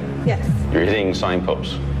exam. Yes. You're hitting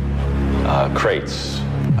signposts, crates,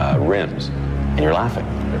 rims, and you're laughing.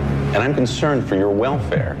 And I'm concerned for your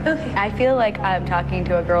welfare. Okay. I feel like I'm talking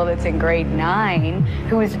to a girl that's in grade 9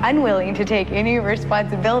 who is unwilling to take any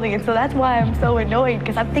responsibility. And so that's why I'm so annoyed,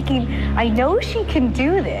 because I'm thinking, I know she can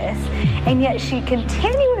do this, and yet she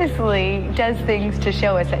continuously does things to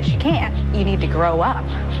show us that she can't. You need to grow up.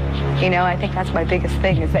 You know, I think that's my biggest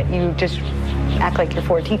thing, is that you just act like you're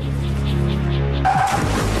 14.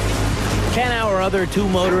 Can our other two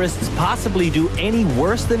motorists possibly do any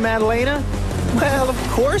worse than Madalena? Well, of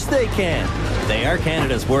course they can. They are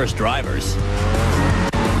Canada's worst drivers.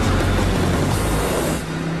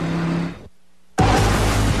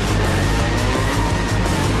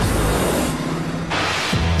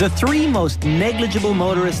 The three most negligible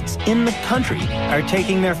motorists in the country are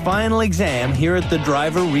taking their final exam here at the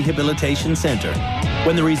Driver Rehabilitation Centre.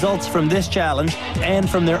 When the results from this challenge and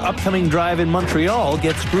from their upcoming drive in Montreal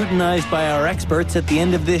get scrutinized by our experts at the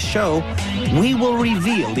end of this show, we will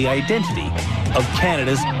reveal the identity of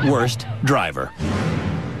Canada's worst driver.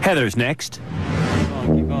 Heather's next.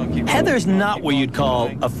 Heather's not what you'd call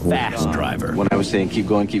a fast driver. When I was saying keep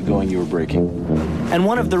going, you were braking. And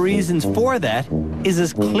one of the reasons for that is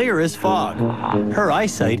as clear as fog. Her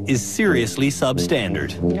eyesight is seriously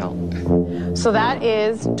substandard. No. So that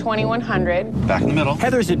is 2100. Back in the middle.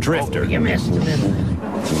 Heather's a drifter. You missed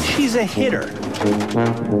it. She's a hitter.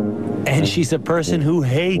 And she's a person who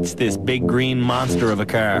hates this big green monster of a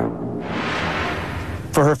car.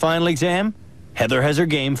 For her final exam, Heather has her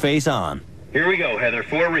game face on. Here we go, Heather,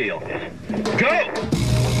 for real. Go!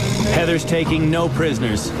 Heather's taking no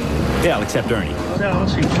prisoners. Yeah, except Ernie. Slow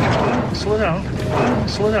down, slow down,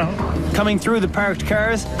 slow down. Coming through the parked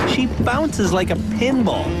cars, she bounces like a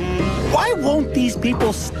pinball. Why won't these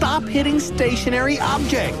people stop hitting stationary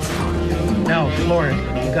objects? Now, Lauren,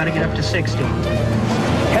 you gotta get up to 60.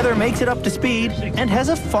 Heather makes it up to speed and has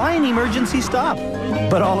a fine emergency stop.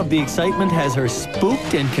 But all of the excitement has her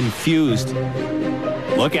spooked and confused.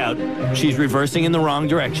 Look out, she's reversing in the wrong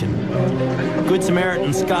direction. Good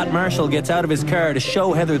Samaritan Scott Marshall gets out of his car to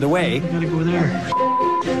show Heather the way. You gotta go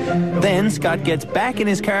there. Then Scott gets back in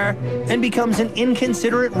his car and becomes an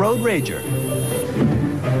inconsiderate road rager.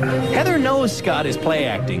 Heather knows Scott is play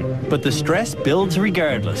acting, but the stress builds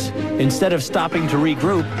regardless. Instead of stopping to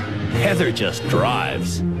regroup, Heather just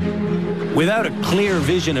drives. Without a clear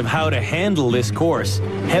vision of how to handle this course,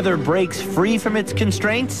 Heather breaks free from its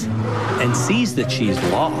constraints and sees that she's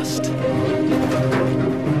lost.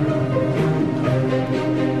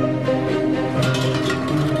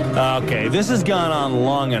 Okay, this has gone on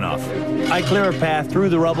long enough. I clear a path through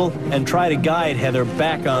the rubble and try to guide Heather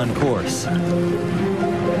back on course.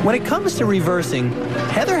 When it comes to reversing,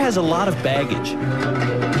 Heather has a lot of baggage.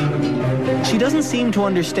 She doesn't seem to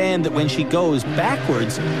understand that when she goes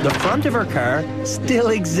backwards, the front of her car still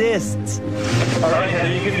exists. All right,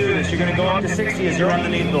 Heather, you can do this. You're going to go up to 60 as you're on the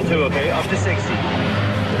needle, too, okay? Up to 60.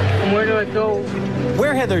 And where do I go?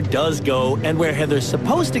 Where Heather does go and where Heather's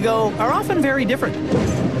supposed to go are often very different.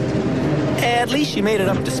 At least she made it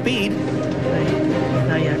up to speed.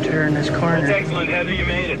 Now you have to turn this corner. That's excellent, Heather. You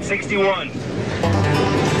made it. 61.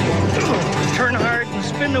 Turn hard and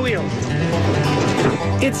spin the wheel.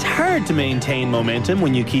 It's hard to maintain momentum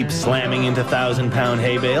when you keep slamming into 1,000-pound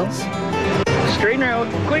hay bales. Straighten her out.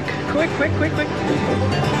 Quick, quick, quick, quick, quick.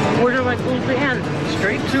 Where do I go to the end?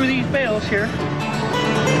 Straight through these bales here.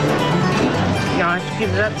 You have to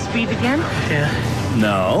give it up speed again? Yeah.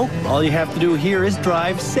 No, all you have to do here is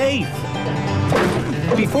drive safe.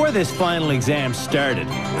 Before this final exam started,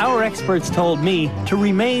 our experts told me to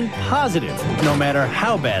remain positive no matter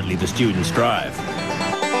how badly the students drive.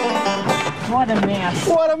 What a mess.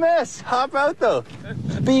 What a mess. Hop out, though.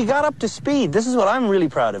 But you got up to speed. This is what I'm really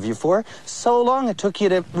proud of you for. So long it took you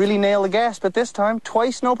to really nail the gas, but this time,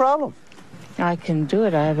 twice, no problem. I can do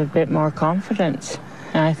it. I have a bit more confidence.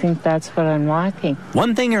 And I think that's what I'm lacking.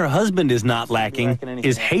 One thing her husband is not lacking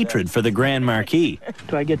is hatred for the Grand Marquis.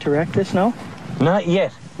 Do I get to wreck this now? Not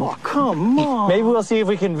yet. Oh, come on. Maybe we'll see if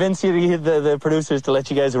we can convince you to get the producers to let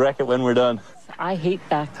you guys wreck it when we're done. I hate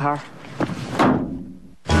that car.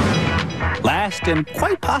 Last and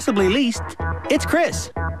quite possibly least, it's Chris.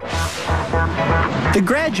 The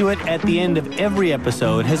graduate at the end of every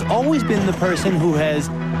episode has always been the person who has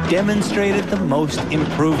demonstrated the most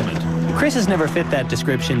improvement. Chris has never fit that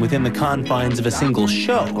description within the confines of a single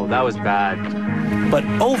show. Oh, that was bad. But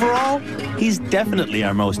overall, he's definitely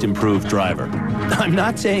our most improved driver. I'm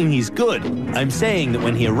not saying he's good. I'm saying that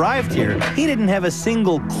when he arrived here, he didn't have a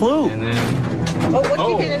single clue. Oh, what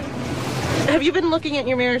you did? Have you been looking at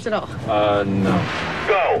your mirrors at all? No.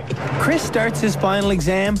 Go. Chris starts his final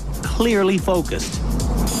exam clearly focused.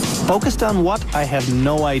 Focused on what? I have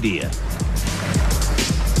no idea.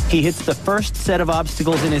 He hits the first set of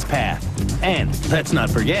obstacles in his path. And, let's not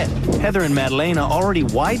forget, Heather and Madalena already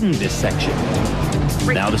widened this section.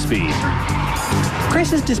 Now to speed.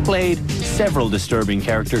 Chris has displayed several disturbing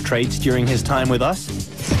character traits during his time with us.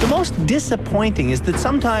 The most disappointing is that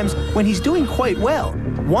sometimes, when he's doing quite well,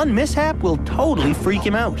 one mishap will totally freak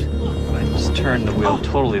him out. I just turned the wheel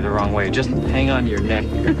totally the wrong way. Just hang on to your neck.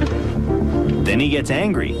 Then he gets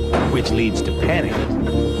angry, which leads to panic.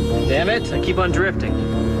 Damn it, I keep on drifting.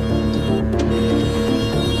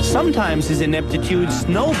 Sometimes his ineptitude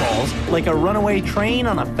snowballs like a runaway train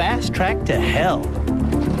on a fast track to hell.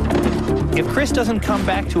 If Chris doesn't come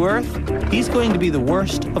back to Earth, he's going to be the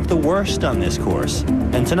worst of the worst on this course.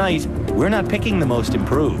 And tonight, we're not picking the most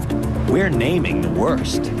improved. We're naming the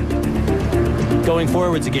worst. Going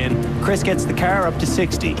forwards again, Chris gets the car up to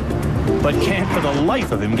 60, but can't for the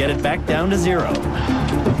life of him get it back down to 0.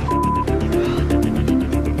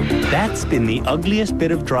 That's been the ugliest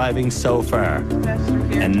bit of driving so far.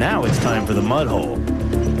 And now it's time for the mud hole.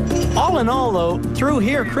 All in all, though, through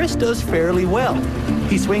here, Chris does fairly well.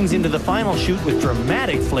 He swings into the final chute with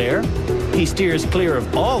dramatic flair. He steers clear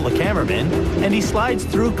of all the cameramen, and he slides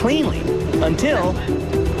through cleanly until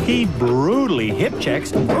he brutally hip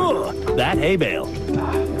checks that hay bale.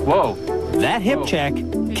 Whoa. That hip check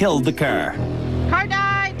killed the car. Car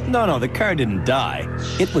died. No, the car didn't die.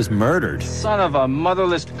 It was murdered. Son of a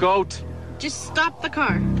motherless goat. Just stop the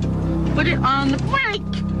car. Put it on the brake.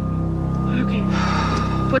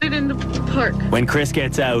 Okay. Put it in the park. When Chris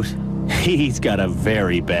gets out, he's got a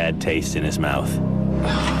very bad taste in his mouth.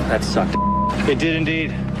 That sucked. It did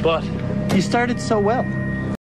indeed, but you started so well.